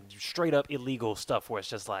legality and straight up illegal stuff where it's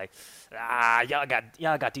just like, y'all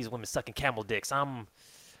got these women sucking camel dicks. That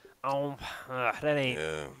ain't.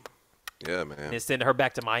 Yeah, man. And sending her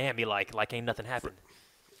back to Miami like ain't nothing happened.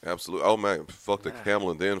 Absolutely. Oh man, fuck the camel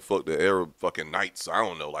and then fuck the Arab fucking knights. I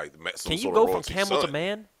don't know, like some Can you sort go of from royalty camel to son.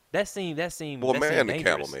 man? That seemed. Well, that man seemed to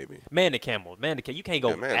camel, dangerous. maybe. Man to camel. You can't go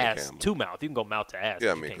Yeah, man to ass camel. to mouth. You can go mouth to ass. Yeah,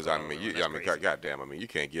 I but you mean, can't because go- that's crazy. goddamn,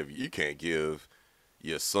 you can't give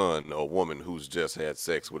your son a woman who's just had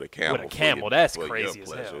sex with a camel. With a camel, that's for your crazy as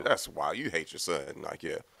pleasure. hell. That's wild. You hate your son, like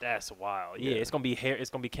That's wild. Yeah, it's gonna be hair. It's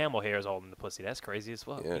gonna be camel hairs all in the pussy. That's crazy as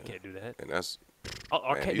fuck. Yeah. You can't do that. and that's Do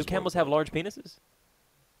he's camels one- have large penises?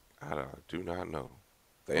 I do not know.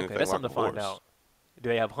 They Okay, anything that's like something to a find horse. out. Do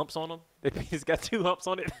they have humps on them? Their penis got 2 humps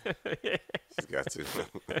on it. He's got to.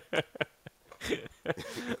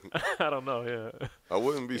 I don't know. Yeah. I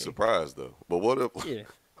wouldn't be surprised though. But what if? Yeah.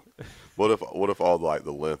 What if all like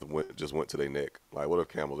the length went to their neck? Like what if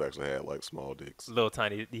camels actually had like small dicks? Little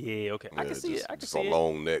tiny. Yeah. Okay. I can see it. I can just see a it.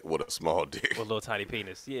 long neck with a small dick. With a little tiny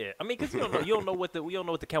penis. Yeah. I mean, because you don't know what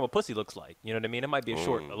the camel pussy looks like. You know what I mean? It might be a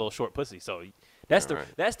little short pussy. So that's Yeah, right.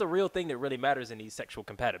 that's the real thing that really matters in these sexual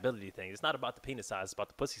compatibility things. It's not about the penis size. It's about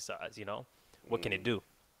the pussy size. You know, what can it do?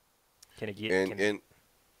 Can it get? And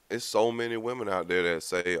it's so many women out there that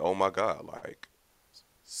say, "Oh my God, like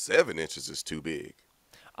 7 inches is too big."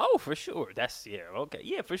 Oh, for sure. Okay.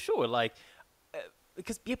 Yeah, for sure. Like,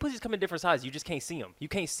 because your pussies come in different sizes. You just can't see them. You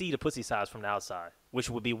can't see the pussy size from the outside, which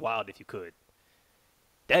would be wild if you could.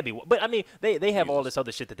 But I mean, they have all this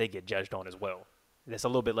other shit that they get judged on as well. that's a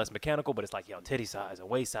little bit less mechanical, but it's like, yo, titty size and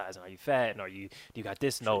waist size, and are you fat, and do you got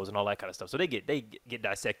this nose and all that kind of stuff. So they get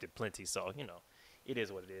dissected plenty. So it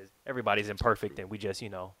is what it is. Everybody's imperfect, and we just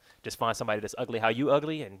just find somebody that's ugly how you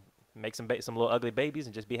ugly, and make some little ugly babies,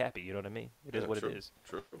 and just be happy. You know what I mean? It is what true, it is.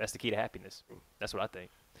 True. That's the key to happiness. That's what I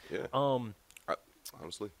think. Yeah.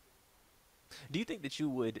 Honestly, do you think that you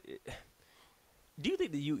would? Do you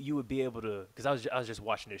think that you would be able to? Because I was just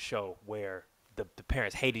watching this show where the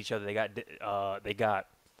parents hate each other. They got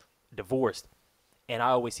divorced, and I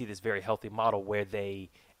always see this very healthy model where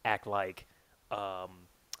they act like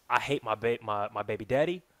I hate my baby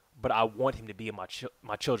daddy, but I want him to be in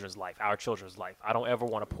my children's life, our children's life. I don't ever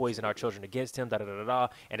want to poison our children against him.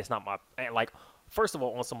 And it's not like. First of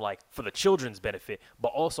all, on some like for the children's benefit, but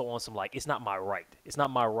also on some like it's not my right. It's not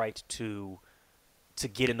my right to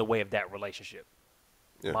get in the way of that relationship.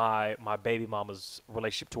 Yeah. My baby mama's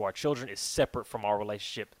relationship to our children is separate from our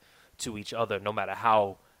relationship to each other, no matter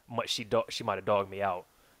how much she might have dogged me out,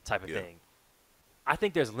 type of thing. I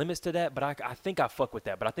think there's limits to that, but I think I fuck with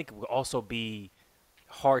that. But I think it would also be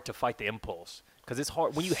hard to fight the impulse. Because it's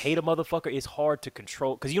hard when you hate a motherfucker. It's hard to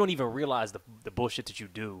control because you don't even realize the bullshit that you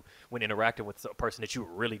do when interacting with a person that you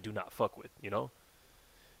really do not fuck with.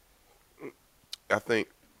 I think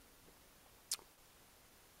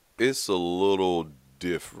it's a little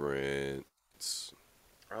different.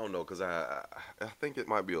 I don't know because I think it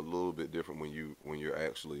might be a little bit different when you're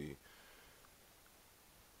actually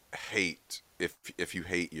hate if you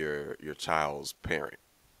hate your child's parent.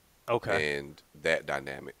 Okay. And that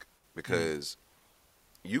dynamic because.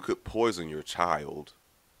 You could poison your child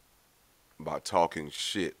by talking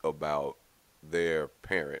shit about their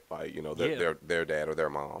parent, like their dad or their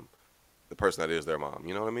mom, the person that is their mom.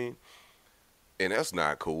 You know what I mean? And that's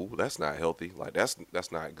not cool. That's not healthy. Like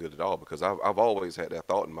that's not good at all. Because I've always had that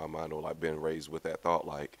thought in my mind, or like been raised with that thought,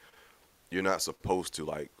 like you're not supposed to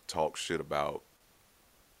like talk shit about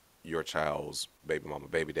your child's baby mama,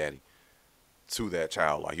 baby daddy to that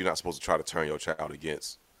child. Like you're not supposed to try to turn your child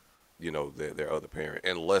against. Their other parent,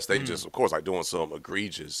 unless they just, of course, like doing some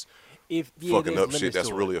egregious fucking up shit that's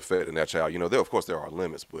really affecting that child. Of course, there are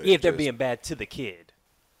limits, but if they're being bad to the kid.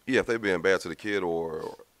 Yeah, if they're being bad to the kid,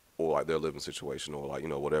 or like their living situation, or like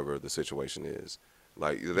whatever the situation is,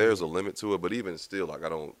 like there's a limit to it. But even still, like I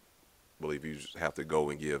don't believe you just have to go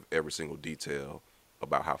and give every single detail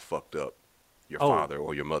about how fucked up your father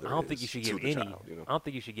or your mother is. I don't think you should give any. Child, I don't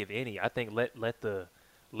think you should give any. I think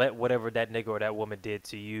let whatever that nigga or that woman did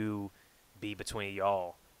to you be between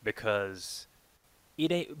y'all because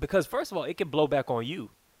first of all, it can blow back on you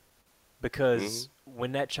because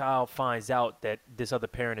when that child finds out that this other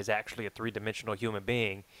parent is actually a three-dimensional human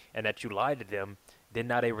being and that you lied to them, then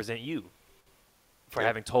now they resent you for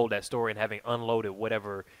having told that story and having unloaded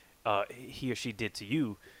whatever he or she did to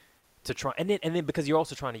you to try and then because you're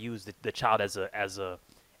also trying to use the child as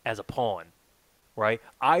a pawn, right?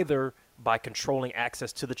 Either by controlling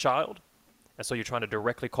access to the child, and so you're trying to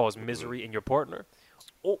directly cause misery in your partner,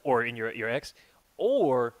 or in your ex,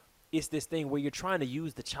 or it's this thing where you're trying to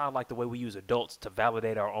use the child like the way we use adults to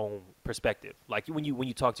validate our own perspective. Like when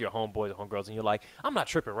you talk to your homeboys or homegirls and you're like, I'm not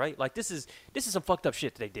tripping, right? Like this is some fucked up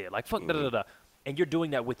shit that they did. Like fuck da. And you're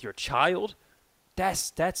doing that with your child.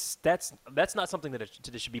 That's not something that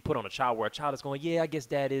should be put on a child where a child is going, yeah, I guess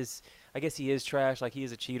he is trash, like he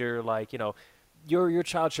is a cheater, like your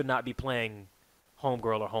child should not be playing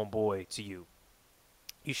homegirl or homeboy to you.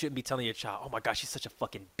 You shouldn't be telling your child, oh my gosh, she's such a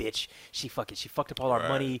fucking bitch. She fucked up all our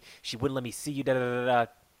money. She wouldn't let me see you. Da da da da.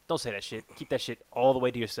 Don't say that shit. Keep that shit all the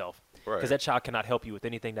way to yourself. Because that child cannot help you with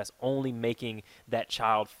anything. That's only making that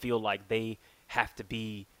child feel like they have to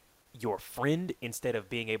be your friend instead of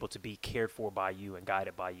being able to be cared for by you and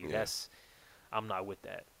guided by you. Yeah. I'm not with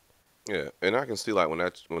that. Yeah, and I can see like when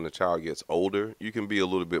the child gets older, you can be a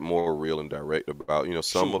little bit more real and direct about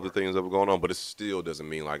some of the things that were going on, but it still doesn't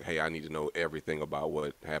mean like, hey, I need to know everything about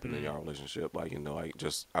what happened in your relationship. Like like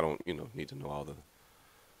just I don't need to know all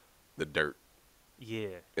the dirt. Yeah.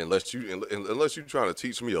 Unless you're trying to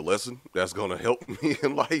teach me a lesson that's gonna help me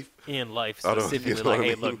in life. In life, specifically, like,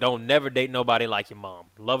 hey, look, don't never date nobody like your mom.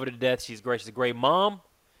 Love her to death. She's great. She's a great mom.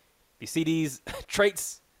 You see these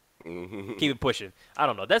traits. Keep it pushing. I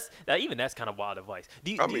don't know. That's kind of wild advice.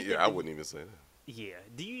 I wouldn't even say that. Yeah.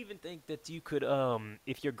 Do you even think that you could,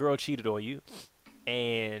 if your girl cheated on you,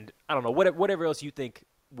 and I don't know, whatever else you think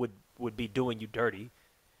would be doing you dirty,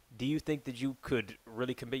 do you think that you could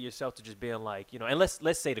really commit yourself to just being like, and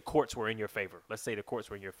let's say the courts were in your favor. Let's say the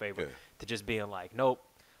courts were in your favor to just being like, nope,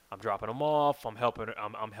 I'm dropping them off. I'm helping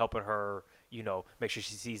her, make sure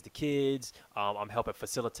she sees the kids. I'm helping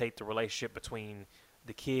facilitate the relationship between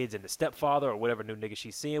the kids and the stepfather or whatever new nigga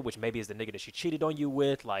she's seeing, which maybe is the nigga that she cheated on you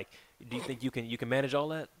with. Like, do you think you can manage all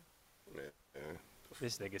that? Yeah.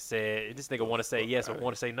 This nigga want to say yes or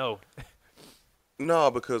want to say no.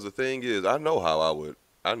 No, because the thing is, I know how I would.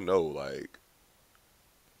 I know, like,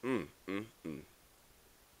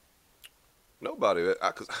 nobody.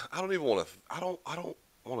 Cause I don't even want to. I don't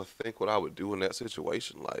want to think what I would do in that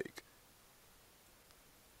situation. Like,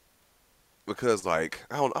 because like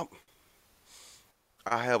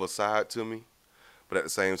I have a side to me, but at the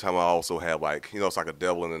same time, I also have like, it's like a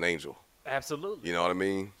devil and an angel. Absolutely. You know what I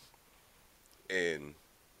mean? And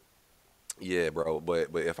yeah, bro. But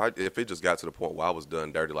if it just got to the point where I was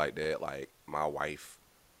done dirty like that, like my wife,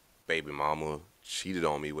 baby mama cheated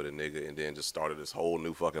on me with a nigga, and then just started this whole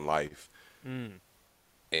new fucking life. And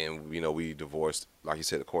we divorced. Like you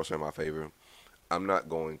said, the courts are in my favor. I'm not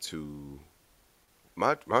going to.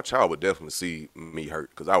 My child would definitely see me hurt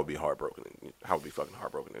because I would be heartbroken. I would be fucking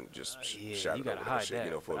heartbroken and just shattered over that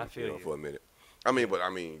shit. For a minute. I mean,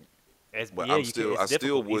 I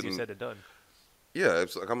still wouldn't. Easier said than done. Yeah,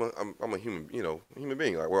 it's like I'm a human, human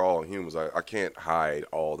being. Like we're all humans. I can't hide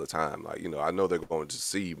all the time. Like I know they're going to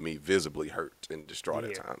see me visibly hurt and distraught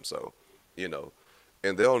at times. So,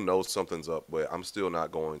 and they'll know something's up, but I'm still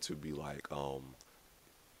not going to be like, little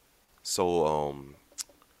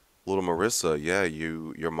Marissa, yeah,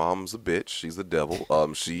 your mom's a bitch. She's the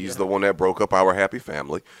devil. She's the one that broke up our happy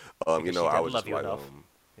family. I would just like,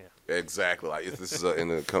 exactly. Like this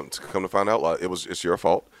is come to find out, like it's your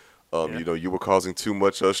fault. You were causing too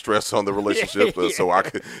much stress on the relationship, so I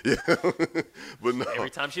could, But no. Every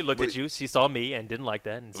time she looked at you, she saw me and didn't like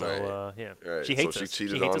that, and so right. she hates us. She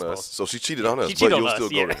cheated hates on us. us. So she cheated on us, she cheated but on you'll us, still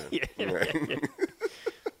go to him. Right.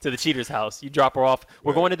 To the cheater's house. You drop her off.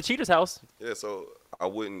 We're going to the cheater's house. Yeah, so I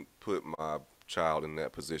wouldn't put my child in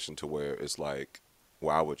that position to where it's like,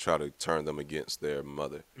 where I would try to turn them against their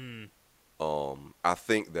mother. I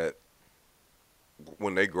think that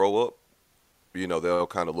when they grow up, they'll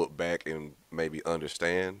kind of look back and maybe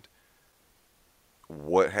understand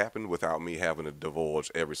what happened without me having to divulge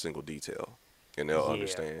every single detail, and they'll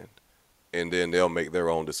understand, and then they'll make their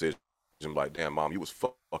own decision. Like, damn, mom, you was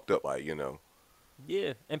fucked up, like.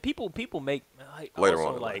 Yeah, and people make later also,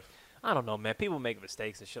 on in life. I don't know, man. People make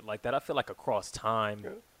mistakes and shit like that. I feel like across time,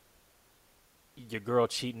 your girl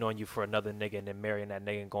cheating on you for another nigga and then marrying that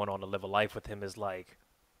nigga and going on to live a life with him is like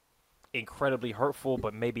incredibly hurtful.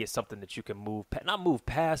 But maybe it's something that you can not move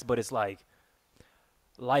past, but it's like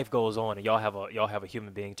life goes on and y'all have a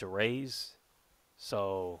human being to raise.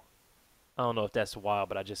 So I don't know if that's wild,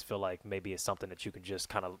 but I just feel like maybe it's something that you can just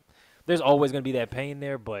kind of. There's always gonna be that pain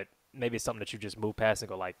there, but maybe it's something that you just move past and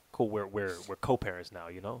go like, cool, we're co-parents now,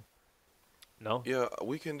 No? Yeah,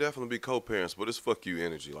 we can definitely be co-parents, but it's fuck you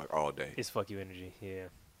energy like all day. It's fuck you energy, yeah.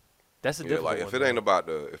 That's a different like one. if it ain't about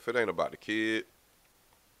the kid,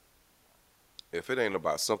 if it ain't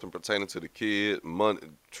about something pertaining to the kid, money,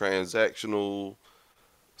 transactional,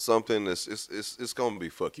 something it's gonna be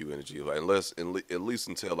fuck you energy. Like at least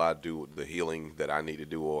until I do the healing that I need to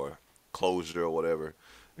do or closure or whatever.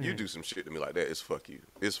 You do some shit to me like that, it's fuck you.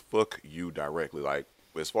 It's fuck you directly. Like,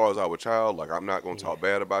 as far as our child, like, I'm not gonna talk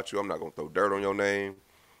bad about you. I'm not gonna throw dirt on your name.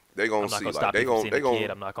 They gonna see, like, they gonna.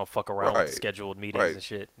 I'm not gonna fuck around with scheduled meetings and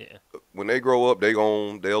shit. Yeah. When they grow up,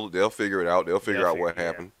 they'll figure it out. They'll figure out what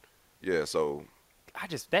happened. Yeah. So. I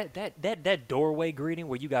just that doorway greeting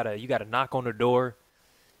where you gotta knock on the door,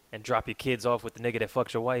 and drop your kids off with the nigga that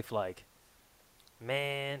fucked your wife. Like,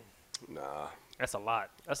 man. Nah. That's a lot.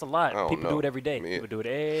 People do it every day. People do it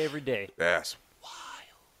every day. That's wild.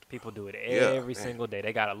 People do it every single day.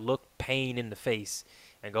 They gotta look pain in the face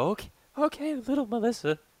and go, okay, little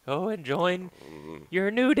Melissa, go and join your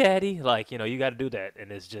new daddy. Like, you gotta do that,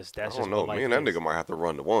 and it's just that's just. I don't know. Me and that nigga might have to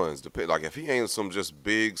run the ones. Like, if he ain't some just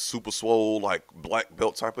big, super swole, like black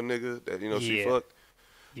belt type of nigga that she fucked.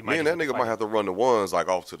 Me and that nigga might have to run the ones like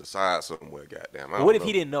off to the side somewhere. Goddamn. What if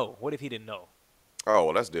he didn't know? Oh,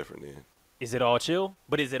 well, that's different then. Is it all chill?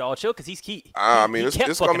 But is it all chill? Because he's key.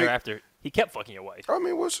 It's fucking her after. He kept fucking your wife. I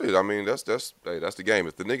mean, well, shit. I mean, that's the game.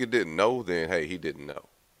 If the nigga didn't know, then hey, he didn't know.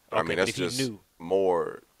 Okay, I mean, that's just he knew.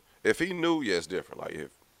 More. If he knew, yeah, it's different. Like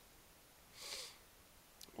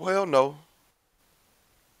well, no.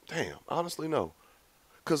 Damn, honestly, no.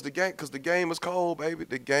 Cause the game is cold, baby.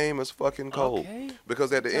 The game is fucking cold. Okay.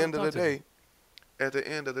 Because at the end of the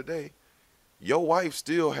day, your wife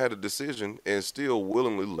still had a decision and still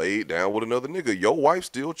willingly laid down with another nigga. Your wife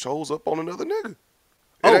still chose up on another nigga.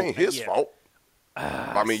 It ain't his fault.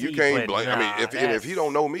 I mean, you can't blame. I mean, if he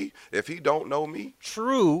don't know me,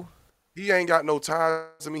 true. He ain't got no ties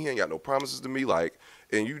to me. He ain't got no promises to me. Like,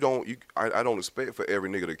 and I don't expect for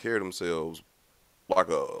every nigga to carry themselves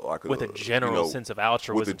like with a general sense of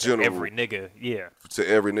altruism to every nigga. Yeah. To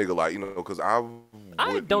every nigga, like, because I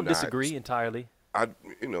don't disagree entirely.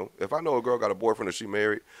 If I know a girl got a boyfriend or she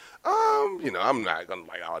married, I'm not gonna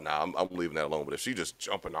like, oh nah, I'm leaving that alone. But if she just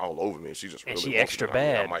jumping all over me and she just really she extra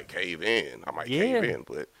bad, I might cave in. Cave in.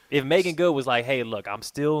 But if Megan Good was like, hey, look,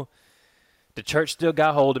 the church still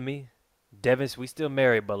got hold of me. Devin, we still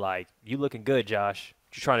married, but like, you looking good, Josh.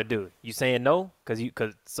 What you trying to do? You saying no? Cause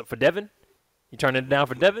for Devin, you turning it down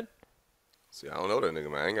for Devin? See, I don't know that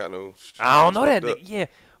nigga, man. I ain't got no. I don't know that nigga. Yeah.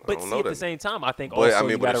 But see, at the same time, I think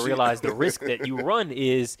you got to realize the risk that you run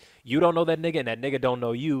is you don't know that nigga, and that nigga don't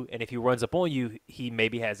know you. And if he runs up on you, he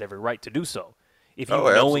maybe has every right to do so. If you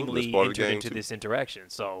knowingly enter into this interaction.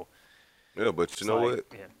 So. Yeah, but you know what?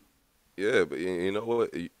 Yeah, but you know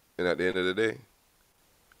what? And at the end of the day,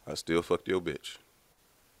 I still fucked your bitch.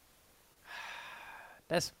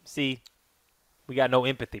 We got no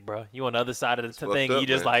empathy, bro. You on the other side of the thing. You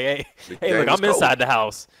just man. Like, hey, look, I'm inside the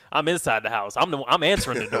house. I'm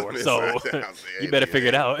answering the door. So you better figure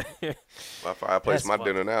it out. My fireplace, my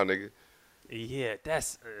dinner now, nigga. Yeah,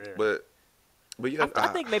 that's. But yeah, I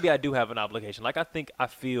think maybe I do have an obligation. Like, I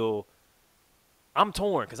feel. I'm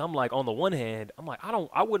torn because I'm like, on the one hand, I'm like,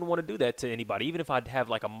 I wouldn't want to do that to anybody, even if I'd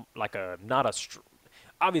have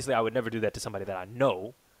obviously I would never do that to somebody that I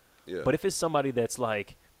know. Yeah. But if it's somebody that's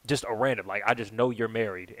like. Just a random, like, I just know you're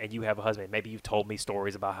married and you have a husband. Maybe you've told me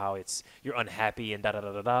stories about how you're unhappy and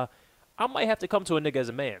da-da-da-da-da. I might have to come to a nigga as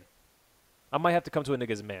a man.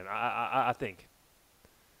 I think.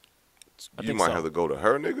 You might have to go to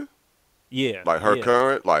her, nigga? Yeah. Like her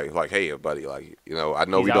current? Like, hey, buddy, like, I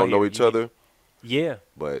know we don't know each other. Yeah.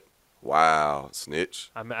 But, wow, snitch.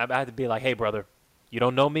 I have to be like, hey, brother, you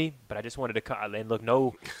don't know me, but I just wanted to come. And look,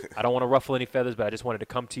 no, I don't want to ruffle any feathers, but I just wanted to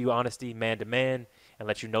come to you, honesty, man to man. And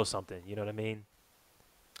let you know something, you know what I mean?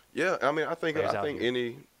 Yeah, I mean, I think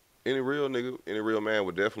any real nigga, any real man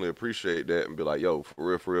would definitely appreciate that and be like, yo,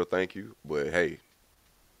 for real, thank you. But hey,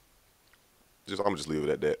 I'm gonna just leave it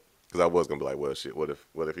at that because I was gonna be like, well, shit, what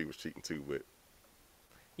if he was cheating too? But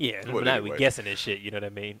yeah, but now we guessing this shit, you know what I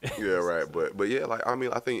mean? Yeah, right. But yeah, like I mean,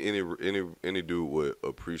 I think any dude would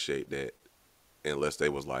appreciate that unless they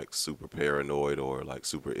was like super paranoid or like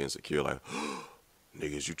super insecure, like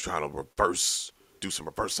niggas, you trying to do some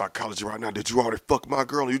reverse psychology right now. Did you already fuck my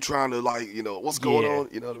girl? Are you trying to what's going on?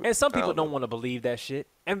 You know what I mean? And some people don't want to believe that shit.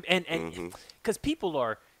 And because people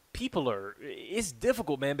are it's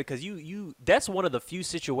difficult, man, because you that's one of the few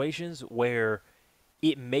situations where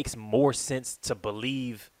it makes more sense to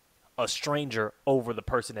believe a stranger over the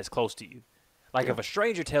person that's close to you. Like if a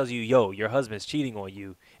stranger tells you, yo, your husband's cheating on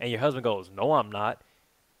you, and your husband goes, no, I'm not,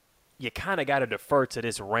 you kind of got to defer to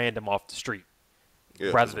this random off the street.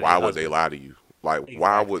 Yeah, why would they lie to you? Like, exactly.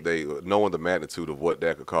 Why would they, knowing the magnitude of what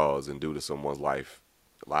that could cause and do to someone's life,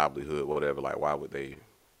 livelihood, whatever, like, why would they?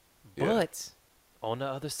 Yeah. But, on the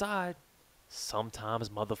other side, sometimes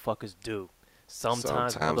motherfuckers do.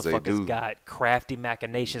 Sometimes motherfuckers got crafty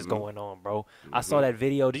machinations going on, bro. I saw that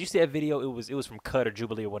video. Did you see that video? It was from Cut or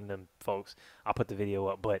Jubilee or one of them folks. I'll put the video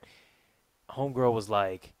up. But homegirl was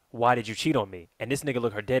like, why did you cheat on me? And this nigga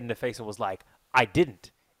looked her dead in the face and was like, I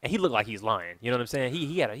didn't. And he looked like he's lying. You know what I'm saying?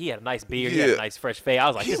 He had a nice beard. Yeah. He had a nice fresh face. I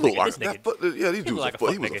was like, this nigga. Yeah, he was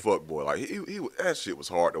a fuck boy. Like he that shit was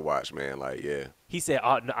hard to watch, man. Like, yeah. He said,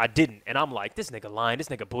 no, I didn't. And I'm like, this nigga lying. This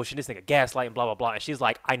nigga bullshitting. This nigga gaslighting. Blah blah blah. And she's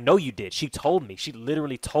like, I know you did. She told me. She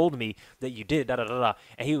literally told me that you did. Da da da da.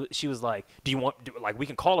 And she was like, we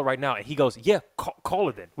can call her right now. And he goes, yeah, call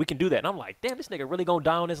her then. We can do that. And I'm like, damn, this nigga really gonna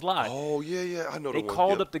die on this lie. Oh yeah. I know. They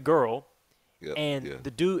called up the girl. Yep,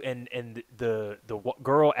 the dude and the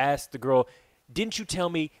girl asked the girl, didn't you tell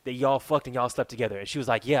me that y'all fucked and y'all slept together? And she was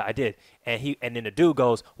like, yeah, I did. And then the dude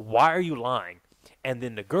goes, why are you lying? And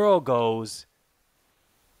then the girl goes,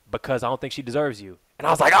 because I don't think she deserves you. And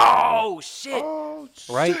I was like, oh shit,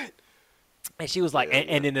 right? And she was like,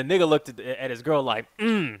 and then the nigga looked at his girl like,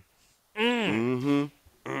 And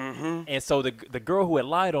so the girl who had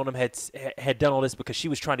lied on him had done all this because she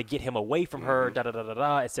was trying to get him away from her, da da da da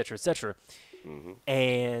da, et cetera, et cetera.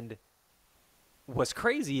 And what's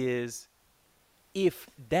crazy is, if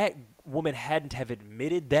that woman hadn't have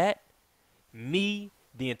admitted that, me,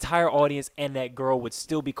 the entire audience, and that girl would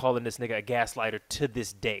still be calling this nigga a gaslighter to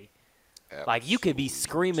this day. Absolutely. Like, you could be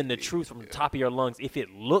screaming the truth from the top of your lungs. If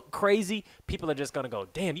it looked crazy, people are just gonna go,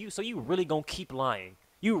 damn, you really gonna keep lying.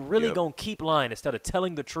 You really gonna keep lying instead of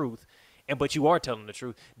telling the truth, but you are telling the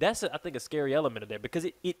truth. That's I think a scary element of that, because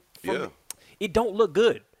it don't look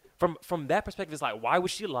good from that perspective. It's like, why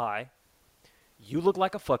would she lie? You look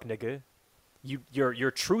like a fuck nigga.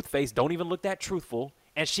 Your truth face don't even look that truthful,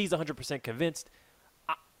 and she's 100% convinced.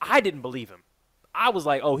 I didn't believe him. I was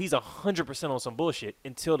like, oh, he's 100% on some bullshit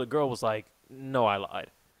until the girl was like, no, I lied.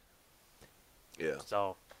 Yeah.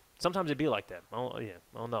 So sometimes it be like that. I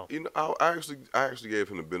don't know. You know, I actually gave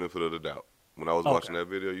him the benefit of the doubt when I was watching that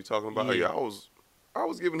video you talking about. Yeah. Yeah, I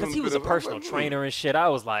was giving him Because the he was a benefit. I personal like, trainer and shit. I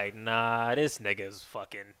was like, nah, this nigga's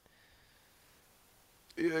fucking.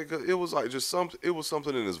 Yeah, 'cause it was like just something. It was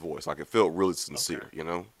something in his voice, like it felt really sincere. Okay. You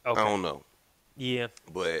know, Okay. I don't know, Yeah.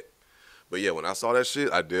 but yeah, when I saw that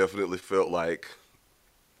shit, I definitely felt like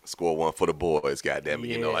score one for the boys. Goddamn it,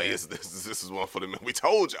 you know, like Yeah. this is one for the men. We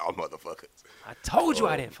told y'all, motherfuckers. I told you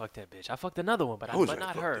I didn't fuck that bitch. I fucked another one, but Told you I not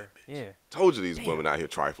fucked her. that bitch. Yeah. Told you these Damn. women out here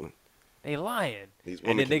trifling. They lying. These And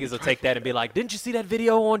women then can be niggas will take that and be like, didn't you see that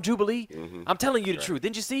video on Jubilee? Mhm. I'm telling you the Right. truth.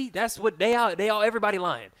 Didn't you see? That's what they all everybody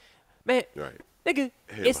lying. Man, Right. nigga,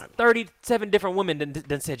 Everybody it's lying. 37 different women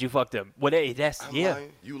that said you fucked them. Well, that's, I'm yeah.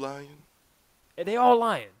 lying. You lying. And they all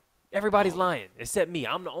lying. Everybody's lying except me.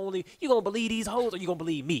 I'm the only, you gonna believe these hoes or you gonna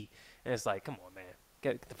believe me? And it's like, come on, man.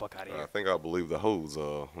 Get the fuck out of I here. think I believe the hoes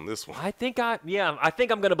on this one. I think I'm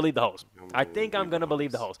gonna believe the host. I think I'm gonna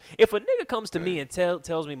believe the host. If a nigga comes to me and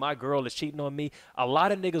tells me my girl is cheating on me, a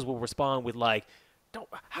lot of niggas will respond with like,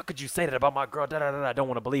 how could you say that about my girl? Da, da, da, da. I don't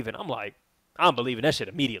want to believe it. I'm like, I'm believing that shit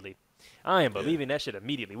immediately. I am believing that shit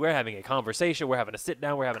immediately. We're having a conversation. We're having a sit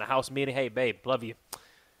down. We're having a house meeting. Hey, babe, love you.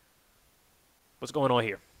 What's going on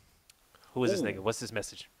here? Who is this nigga? What's this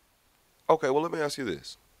message? Okay, well let me ask you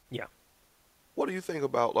this. Yeah. What do you think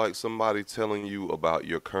about like somebody telling you about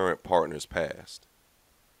your current partner's past?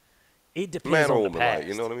 It depends Man or on the woman, past. like,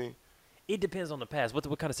 you know what I mean? It depends on the past.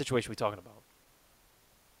 What kind of situation we talking about?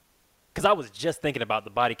 Because I was just thinking about the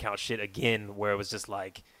body count shit again, where it was just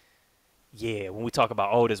like, yeah, when we talk about,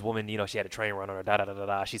 oh, this woman, you know, she had a train run on her, da da da da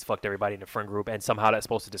da, she's fucked everybody in the friend group, and somehow that's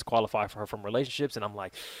supposed to disqualify for her from relationships, and I'm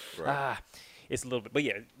like, Right. it's a little bit. But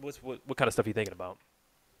yeah, what kind of stuff are you thinking about?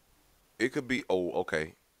 It could be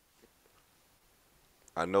okay.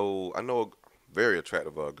 I know a very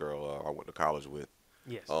attractive girl I went to college with.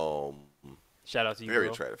 Yes. Shout out to you, very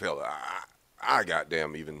bro. attractive. Hell, I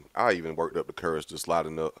even worked up the courage to slide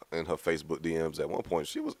in her Facebook DMs. At one point,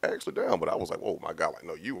 she was actually down, but I was like, "Oh my god! Like,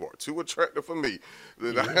 no, you are too attractive for me."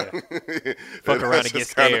 Fuck around and get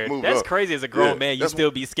scared. That's crazy. As a grown man, you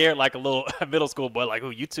still be scared like a little middle school boy. Like, oh,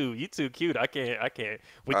 you too cute. I can't.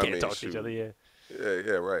 We can't talk to each other. Yeah.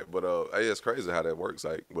 Yeah, right. But yeah, it's crazy how that works.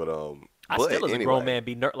 Like, but I but still, as anyway, a grown man,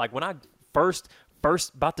 be like when I first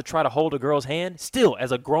about to try to hold a girl's hand. Still,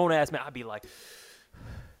 as a grown ass man, I'd be like,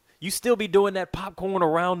 you still be doing that popcorn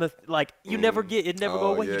around the like. You never get it. Never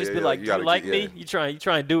go away. yeah, you just yeah, be like, you do you gotta like get- me? yeah. You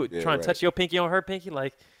try and do it. Yeah, Try and right. touch your pinky on her pinky,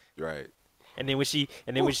 like. right. And then when she,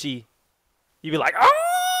 you be like,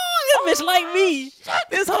 oh, this bitch like me.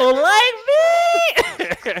 This hoe like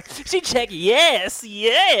me. She checked yes,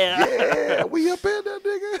 yeah. Yeah, we up in that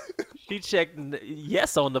nigga. She checked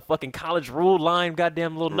yes on the fucking college rule line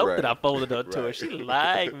goddamn little note that I Right. folded up to her. Right. She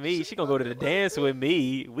like me. She gonna go to the dance with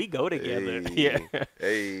me. We go together. Yeah.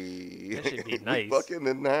 Hey. That should be We nice. fucking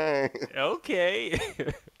the nine. Okay.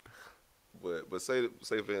 But say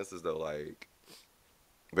for instance though, like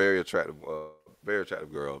very attractive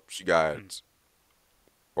girl. She got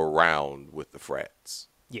around with the frats.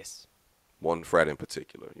 Yes. One frat in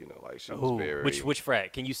particular, you know, like she was Ooh, very. which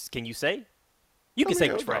frat? Can you say? You can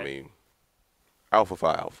say which frat. I mean, Alpha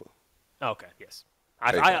Phi Alpha. Okay. Yes.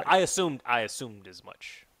 Hey, I assumed as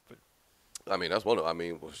much. I mean, that's one of. I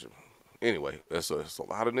mean, anyway, it's a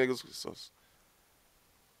lot of niggas.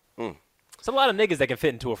 It's a lot of niggas that can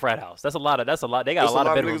fit into a frat house. That's a lot. They got It's a lot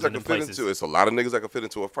of bedrooms niggas that in them can fit places. into. It's a lot of niggas that can fit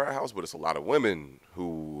into a frat house, but it's a lot of women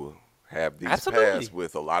who have these Absolutely. paths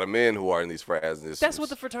with a lot of men who are in these frats. That's what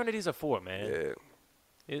the fraternities are for, man.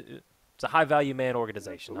 Yeah. It's a high value man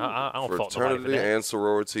organization. I don't fault nobody for Fraternity that. and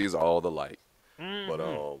sororities all the like. But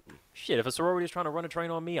Shit, if a sorority is trying to run a train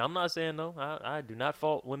on me, I'm not saying no. I do not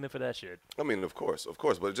fault women for that shit. I mean, of course,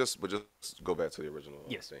 but just go back to the original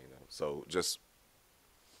Yes. thing. Though. So just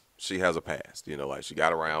she has a past, you know, like she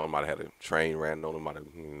got around, might have had a train ran on her, might have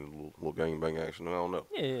little gangbang action. I don't know.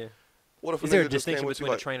 Yeah. What if Is there a nigga just came distinction with you between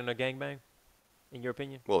a like, train and a gangbang, in your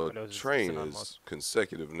opinion? well, Or a those are train synonymous? is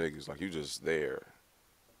consecutive niggas, like you just there,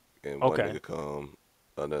 and Okay. one nigga come,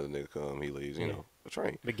 another nigga come, he leaves. You Yeah. know, a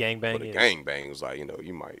train. The gangbang But a is gangbang is like, you know,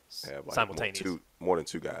 you might have like simultaneous. more than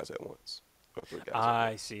two guys at once. Or three guys at I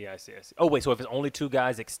once. see. Oh wait, so if it's only two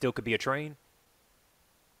guys, it still could be a train.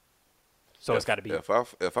 So it's got to be. If I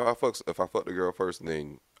fucked the girl first and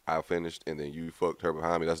then I finished and then you fucked her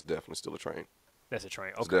behind me, that's definitely still a train. That's a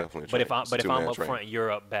train. It's Okay. definitely a But if train. I'm It's a but if I'm two-man up train. front,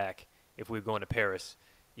 you're up back. If we're going to Paris,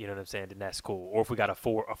 you know what I'm saying, then that's cool. Or if we got a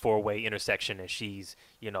four-way intersection and she's,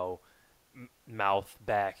 you know, mouth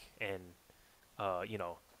back and you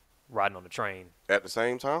know, riding on the train. At the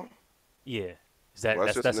same time? Yeah. Is Well,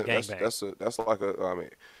 that's a gangbang? that's like a. I mean,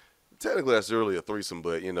 technically that's really a threesome,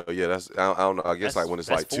 but yeah, that's I don't know. I guess like when it's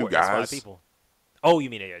like two That's guys. 5 people. Oh, you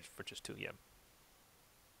mean for just 2? Yeah.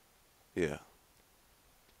 Yeah.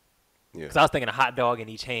 Yeah. Because I was thinking a hot dog in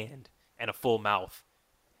each hand and a full mouth.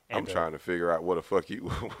 I'm trying to figure out what the fuck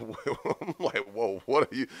you. I'm like, whoa,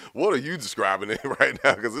 what are you describing it right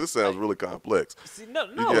now? Because this sounds really complex. See, no.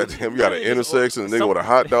 You got an intersection, a nigga with a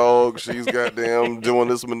hot dog. She's goddamn doing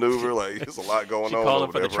this maneuver. Like, there's a lot going on. She calling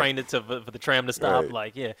over for there, the train for the tram to stop. Right.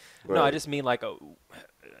 Like, yeah. Right. No, I just mean like,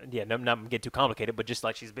 not get too complicated, but just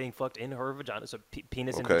like she's being fucked in her vagina. So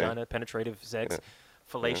penis and vagina, penetrative sex. Yeah.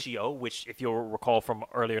 Fellatio, which, if you'll recall from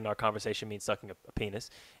earlier in our conversation, means sucking a penis,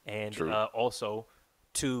 and also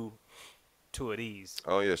two of these.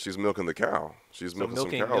 Oh yeah, she's milking the cow. She's milking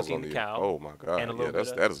some cows on the cow. Oh my god, and yeah,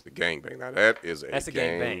 that is a gangbang. Now that is a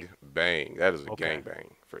gang bang. That is a gangbang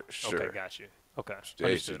for sure. Okay, got you. Okay,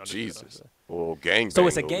 Jesus. Well, gangbang. So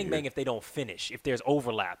it's a gangbang if they don't finish. If there's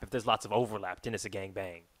overlap, if there's lots of overlap, then it's a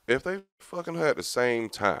gangbang. If they fucking had at the same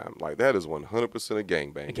time, like that is 100% a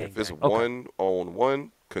gangbang. If it's one on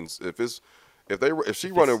one, if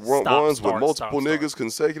she running ones with multiple niggas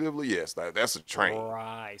consecutively, yes, that's a train.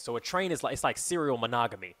 Right. So a train is like serial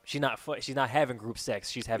monogamy. She's not having group sex.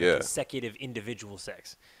 She's having consecutive individual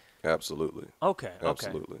sex. Absolutely. Okay.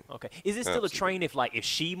 Absolutely. Okay. Is it still a train if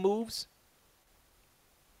she moves?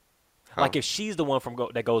 Huh? Like if she's the one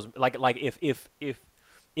that goes like if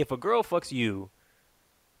a girl fucks you,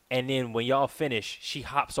 and then when y'all finish, she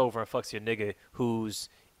hops over and fucks your nigga who's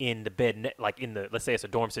in the bed, like in the, let's say it's a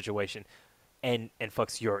dorm situation, and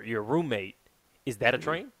fucks your roommate. Is that a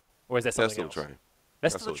train, or is that something else?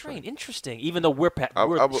 That's still a train. Interesting. Even though she's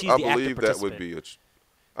the active participant.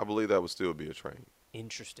 I believe that would still be a train.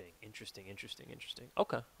 Interesting.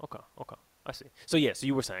 Okay. I see. So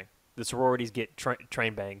you were saying the sororities get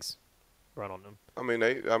train bangs run on them. I mean,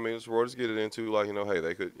 sororities get it into like, hey,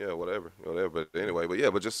 they could, whatever. But anyway,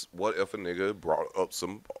 but just what if a nigga brought up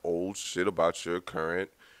some old shit about your current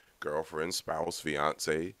girlfriend, spouse,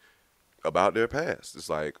 fiance, about their past? It's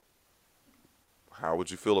like, how would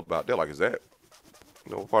you feel about that? Like, is that,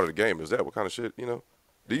 what part of the game is that? What kind of shit, Do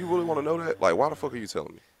you really want to know that? Like, why the fuck are you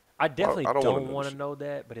telling me? I definitely don't want to know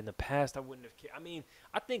that, but in the past I wouldn't have cared. I mean,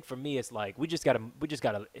 I think for me it's like we just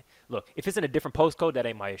gotta look. If it's in a different postcode, that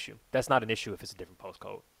ain't my issue. That's not an issue if it's a different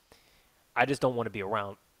postcode. I just don't want to be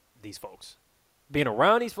around these folks. Being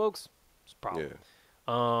around these folks is a problem.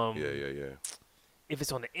 Yeah. If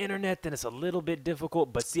it's on the internet, then it's a little bit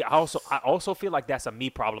difficult. But see, I also feel like that's a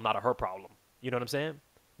me problem, not a her problem. You know what I'm saying?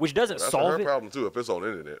 Which doesn't solve it. That's a her problem too if it's on the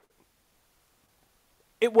internet.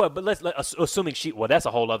 It was, but assuming that's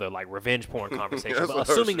a whole other like revenge porn conversation. But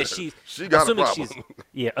assuming that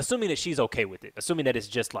assuming that she's okay with it, assuming that it's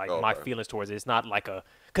just like my feelings towards it. It's not like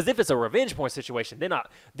because if it's a revenge porn situation, then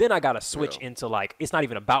I gotta switch into like it's not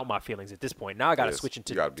even about my feelings at this point. Now I gotta switch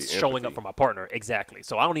into showing up for my partner. Exactly.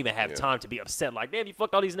 So I don't even have time to be upset. Like, damn, you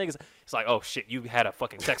fucked all these niggas. It's like, oh shit, you had a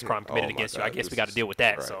fucking sex crime committed against you. I guess we got to deal with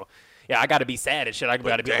that. Right. So. Yeah, I got to be sad and shit. I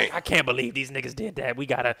got to be like, I can't believe these niggas did that. We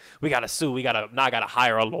gotta sue. Now I gotta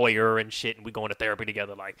hire a lawyer and shit, and we going to therapy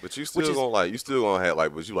together. Like, but you still gonna have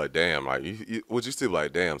like, but you like, damn, like, would you still be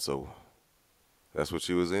like, damn? So that's what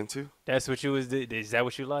you was into? That's what you was. Is that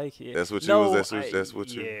what you like? Yeah. That's what you was. That's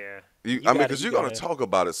what you. Yeah. I mean, because you're gonna talk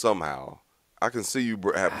about it somehow. I can see you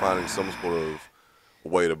finding some sort of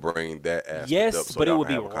way to bring that aspect up. So but it would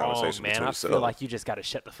be wrong, man. I feel like you just got to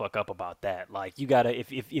shut the fuck up about that. Like, you got to,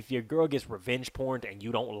 if your girl gets revenge porned and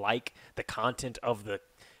you don't like the content of the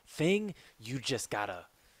thing, you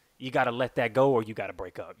gotta let that go, or you gotta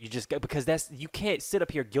break up. Because you can't sit up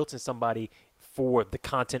here guilting somebody for the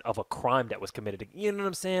content of a crime that was committed. You know what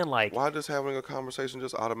I'm saying? Like, why does having a conversation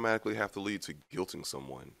just automatically have to lead to guilting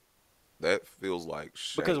someone? That feels like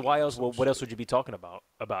shame. Because why else? What else would you be talking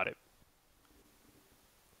about it?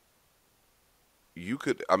 You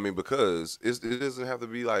could, I mean, because it doesn't have to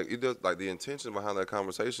be like, it does, like the intention behind that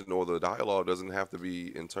conversation or the dialogue doesn't have to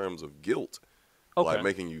be in terms of guilt, like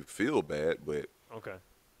making you feel bad, but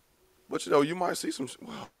you might see some,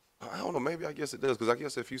 well, I don't know, maybe I guess it does, because I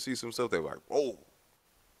guess if you see some stuff, they're like, whoa,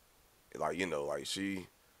 like, like she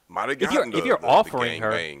might have gotten if you're offering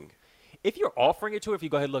her, bang. If you're offering it to her, if you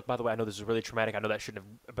go ahead, look, by the way, I know this is really traumatic. I know that shouldn't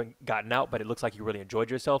have been gotten out, but it looks like you really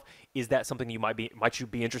enjoyed yourself. Is that something might you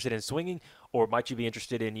be interested in swinging, or might you be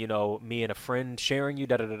interested in, me and a friend sharing you,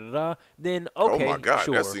 then okay, oh my God,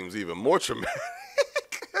 sure. That seems even more traumatic.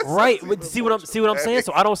 Right. See what I'm saying?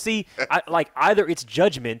 So I don't see, either it's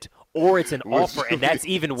judgment or it's an offer, and that's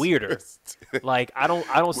even weirder. Like, I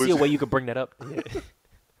don't see a way you could bring that up.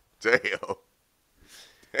 Damn.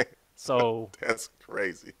 So That's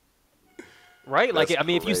crazy. right, like That's I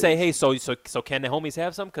mean, if you say, hey, crazy. so can the homies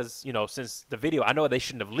have some? Because since the video, I know they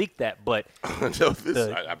shouldn't have leaked that, but No, this,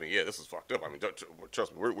 the I mean, yeah, this is fucked up. I mean,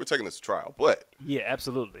 trust me, we're taking this to trial. But yeah,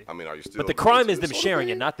 absolutely. I mean, are you But still the crime into is this them sort of sharing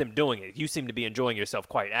it, thing? not them doing it. You seem to be enjoying yourself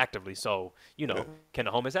quite actively. So, Yeah, can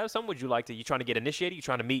the homies have some? Would you like to? You trying to get initiated? You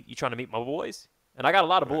trying to meet? You trying to meet my boys? And I got a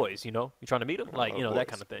lot of right. boys. You trying to meet them? I got a Like, lot of that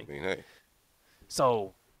kind boys. of thing. I mean, hey,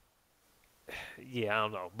 So, yeah, I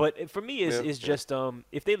don't know. But for me, yeah, it's yeah. just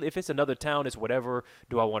if it's another town, it's whatever.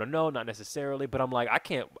 Do I want to know? Not necessarily. But I'm like, I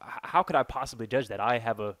can't. How could I possibly judge that?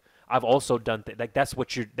 I've also done like that's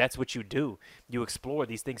what you do. You explore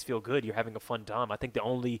these things, feel good. You're having a fun time. I think the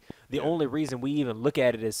Yeah. only reason we even look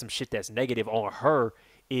at it as some shit that's negative on her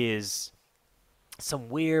is some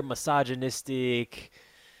weird misogynistic.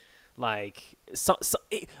 Like,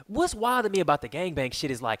 what's wild to me about the gangbang shit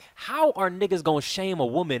is like, how are niggas gonna shame a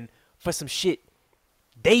woman for some shit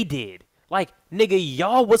they did? Like, nigga,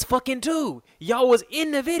 y'all was fucking too. Y'all was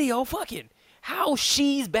in the video fucking. How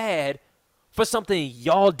she's bad for something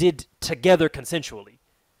y'all did together consensually?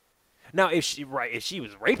 Now, if she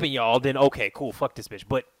was raping y'all, then okay, cool, fuck this bitch.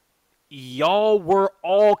 But y'all were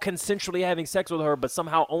all consensually having sex with her, but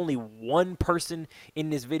somehow only one person in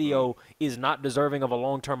this Mm, video is not deserving of a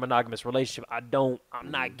long-term monogamous relationship. I'm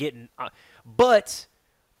mm, not getting, but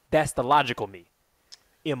that's the logical me.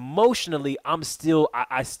 Emotionally, I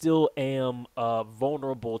still am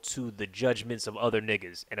vulnerable to the judgments of other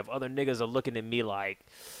niggas. And if other niggas are looking at me like,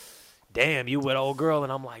 damn, you with old girl,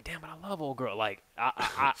 and I'm like, damn, but I love old girl. Like,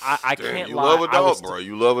 I Damn, can't you love lie. a dog, bro.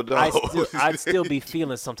 You love a dog. I'd still be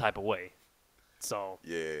feeling some type of way. So,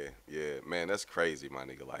 Yeah, yeah, man, that's crazy, my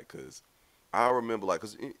nigga. Like, cause I remember, like,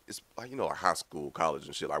 cause it's like like high school, college,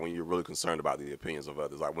 and shit. Like when you're really concerned about the opinions of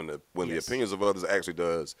others. Like when the yes. opinions of others actually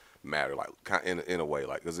does matter. Like in a way,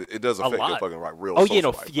 like, cause it does A affect your lot. fucking like real Oh yeah, social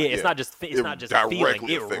no, life. yeah. Like, It's yeah, not just it feeling.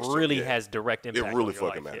 directly It affects your really yeah. has direct It impact really on your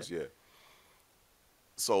fucking life. matters. Yeah.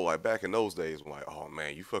 So like back in those days, I'm like, oh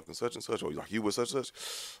man, you fucking such and such, or like you with such and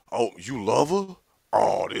such. Oh, you love her?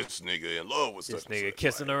 Oh, this nigga in love with This such and nigga such.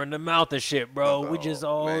 kissing Like, her in the mouth and shit, bro. We just oh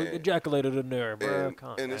all man. ejaculated in there, bro. And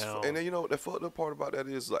Calm and and down. then the fucked up part about that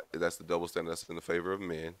is like that's the double standard that's in the favor of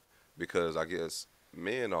men, because I guess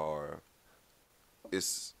men are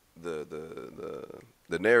it's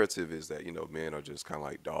the narrative is that men are just kind of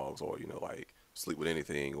like dogs, or like sleep with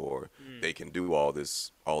anything, or they can do all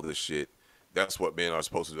this shit. That's what men are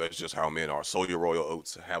supposed to do. That's just how men are. Sow your royal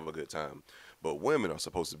oats, have a good time. But women are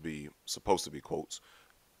supposed to be quotes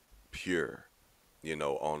pure,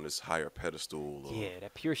 on this higher pedestal of, Yeah,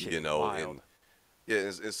 that pure shit is and wild. yeah,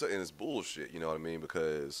 and it's bullshit. You know what I mean?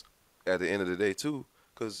 Because at the end of the day, too,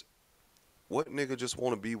 because what nigga just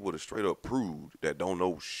want to be with a straight up prude that don't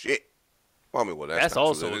know shit? Well, I mean, well, that's That's not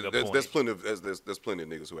true. also a good There's point. plenty of there's plenty of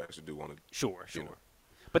niggas who actually do want to, Sure, you know. sure.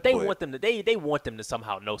 But they But want them to they want them to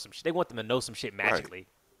somehow know some shit. They want them to know some shit right, magically.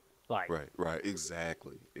 Like, right,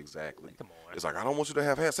 exactly. come on, It's like I don't want you to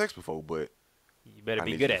have had sex before, but you better I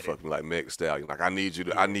be need good you to at it. fuck me like Meg Thee Stallion. Like I need you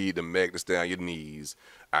to, I Yeah. need to Meg Thee Stallion your knees.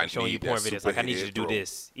 I I'm showing you need porn that videos. super Like, I need you to head do throw.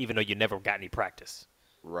 this, even though you never got any practice.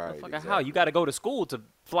 Right, Motherfucker, how? You exactly. got to go to school to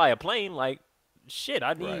fly a plane. Like, shit,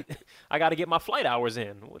 Right, I got to get my flight hours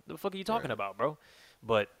in. What the fuck are you talking right. about, bro?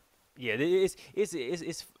 But yeah,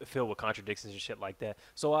 it's filled with contradictions and shit like that.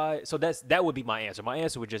 So that would be my answer. My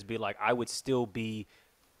answer would just be like, I would still be,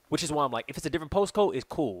 which is why I'm like, if it's a different postcode, it's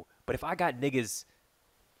cool. But if I got niggas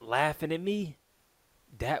laughing at me,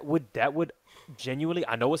 that would genuinely,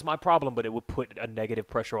 I know it's my problem, but it would put a negative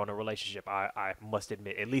pressure on a relationship. I must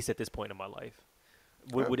admit, at least at this point in my life.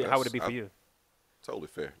 How would it That's be for you? totally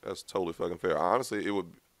fair. That's totally fucking fair. Honestly, it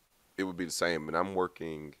would be the same, and I'm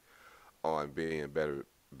working on being better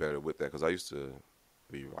with that because I used to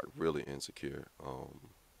be like really insecure.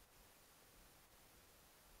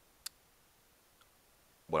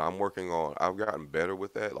 What I'm working on, I've gotten better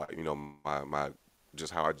with that. Like my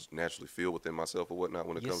just how I just naturally feel within myself or whatnot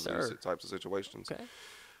when it Yes, comes to these sir. types of situations. Okay.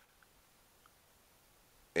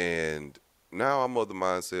 And now I'm of the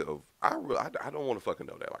mindset of I don't want to fucking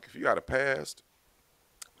know that. Like if you got a past,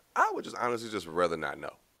 I would just honestly just rather not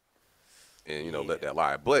know, and let Yeah. that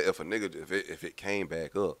lie. But if a nigga if it came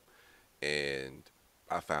back up and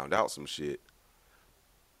I found out some shit,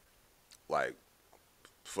 like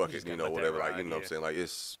You fuck it, just gotta let that whatever. Like ride. what I'm Yeah. saying, like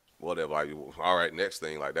it's whatever. Like all right, next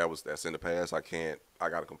thing, like that's in the past. I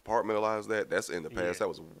gotta compartmentalize that. That's in the Yeah. past. That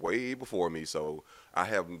was way before me. So I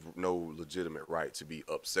have no legitimate right to be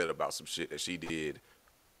upset about some shit that she did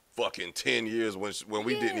fucking 10 years when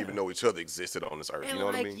we didn't Yeah. even know each other existed on this earth. And You know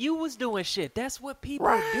what I like mean? you was doing shit. That's what people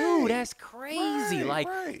Right. do. That's crazy. Right, like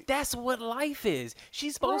right. that's what life is.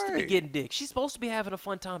 She's supposed to be Right. getting dick. She's supposed to be having a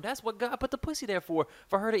fun time. That's what God put the pussy there for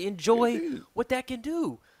her to enjoy Indeed. what that can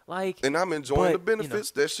do. Like, And I'm enjoying the but, you know.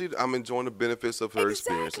 benefits I'm enjoying the benefits of her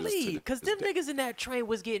experiences. Exactly, because them today. niggas in that train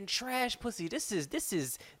was getting trash pussy. This is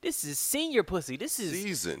senior pussy. This is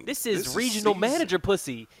Seasoned. This is This is regional seasoned. manager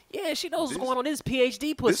pussy. Yeah, she knows This- what's going on. This is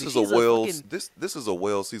PhD pussy. This is She's a well fucking, this is a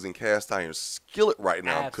well seasoned cast iron skillet right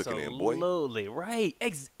now. I'm cooking in, boy. Absolutely right.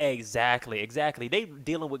 Exactly. They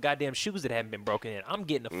dealing with goddamn shoes that haven't been broken in. I'm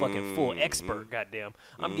getting a fucking full expert. Goddamn,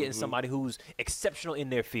 I'm getting somebody who's exceptional in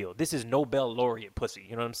their field. This is Nobel laureate pussy.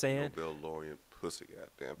 You know what I'm saying? Nobel laureate pussy,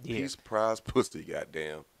 goddamn. Yeah. Peace Prize pussy,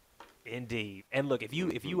 goddamn. Indeed. And look, if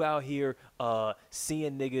you out here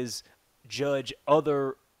seeing niggas judge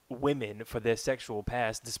other women for their sexual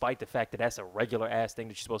past, despite the fact that that's a regular ass thing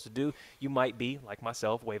that you're supposed to do, you might be like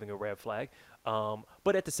myself waving a red flag.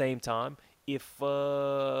 But at the same time, if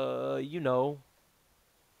you know,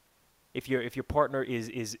 if your partner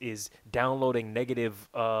is downloading negative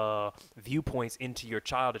viewpoints into your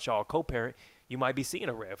child that y'all co-parent, you might be seeing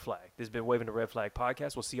a red flag. This has been Waving the Red Flag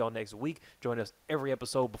podcast. We'll see y'all next week. Join us every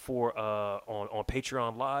episode before on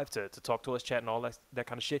Patreon Live to talk to us, chat, and all that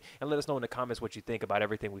kind of shit. And let us know in the comments what you think about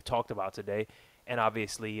everything we've talked about today. And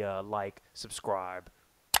obviously, like, subscribe.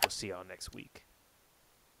 We'll see y'all next week.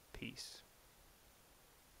 Peace.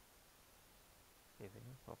 Anything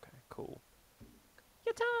else? Okay, cool.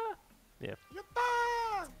 Yatta! Yeah.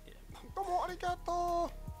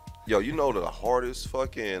 Yo, you know the hardest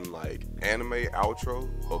fucking like anime outro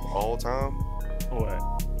of all time? What?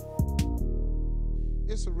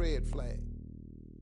 It's a red flag.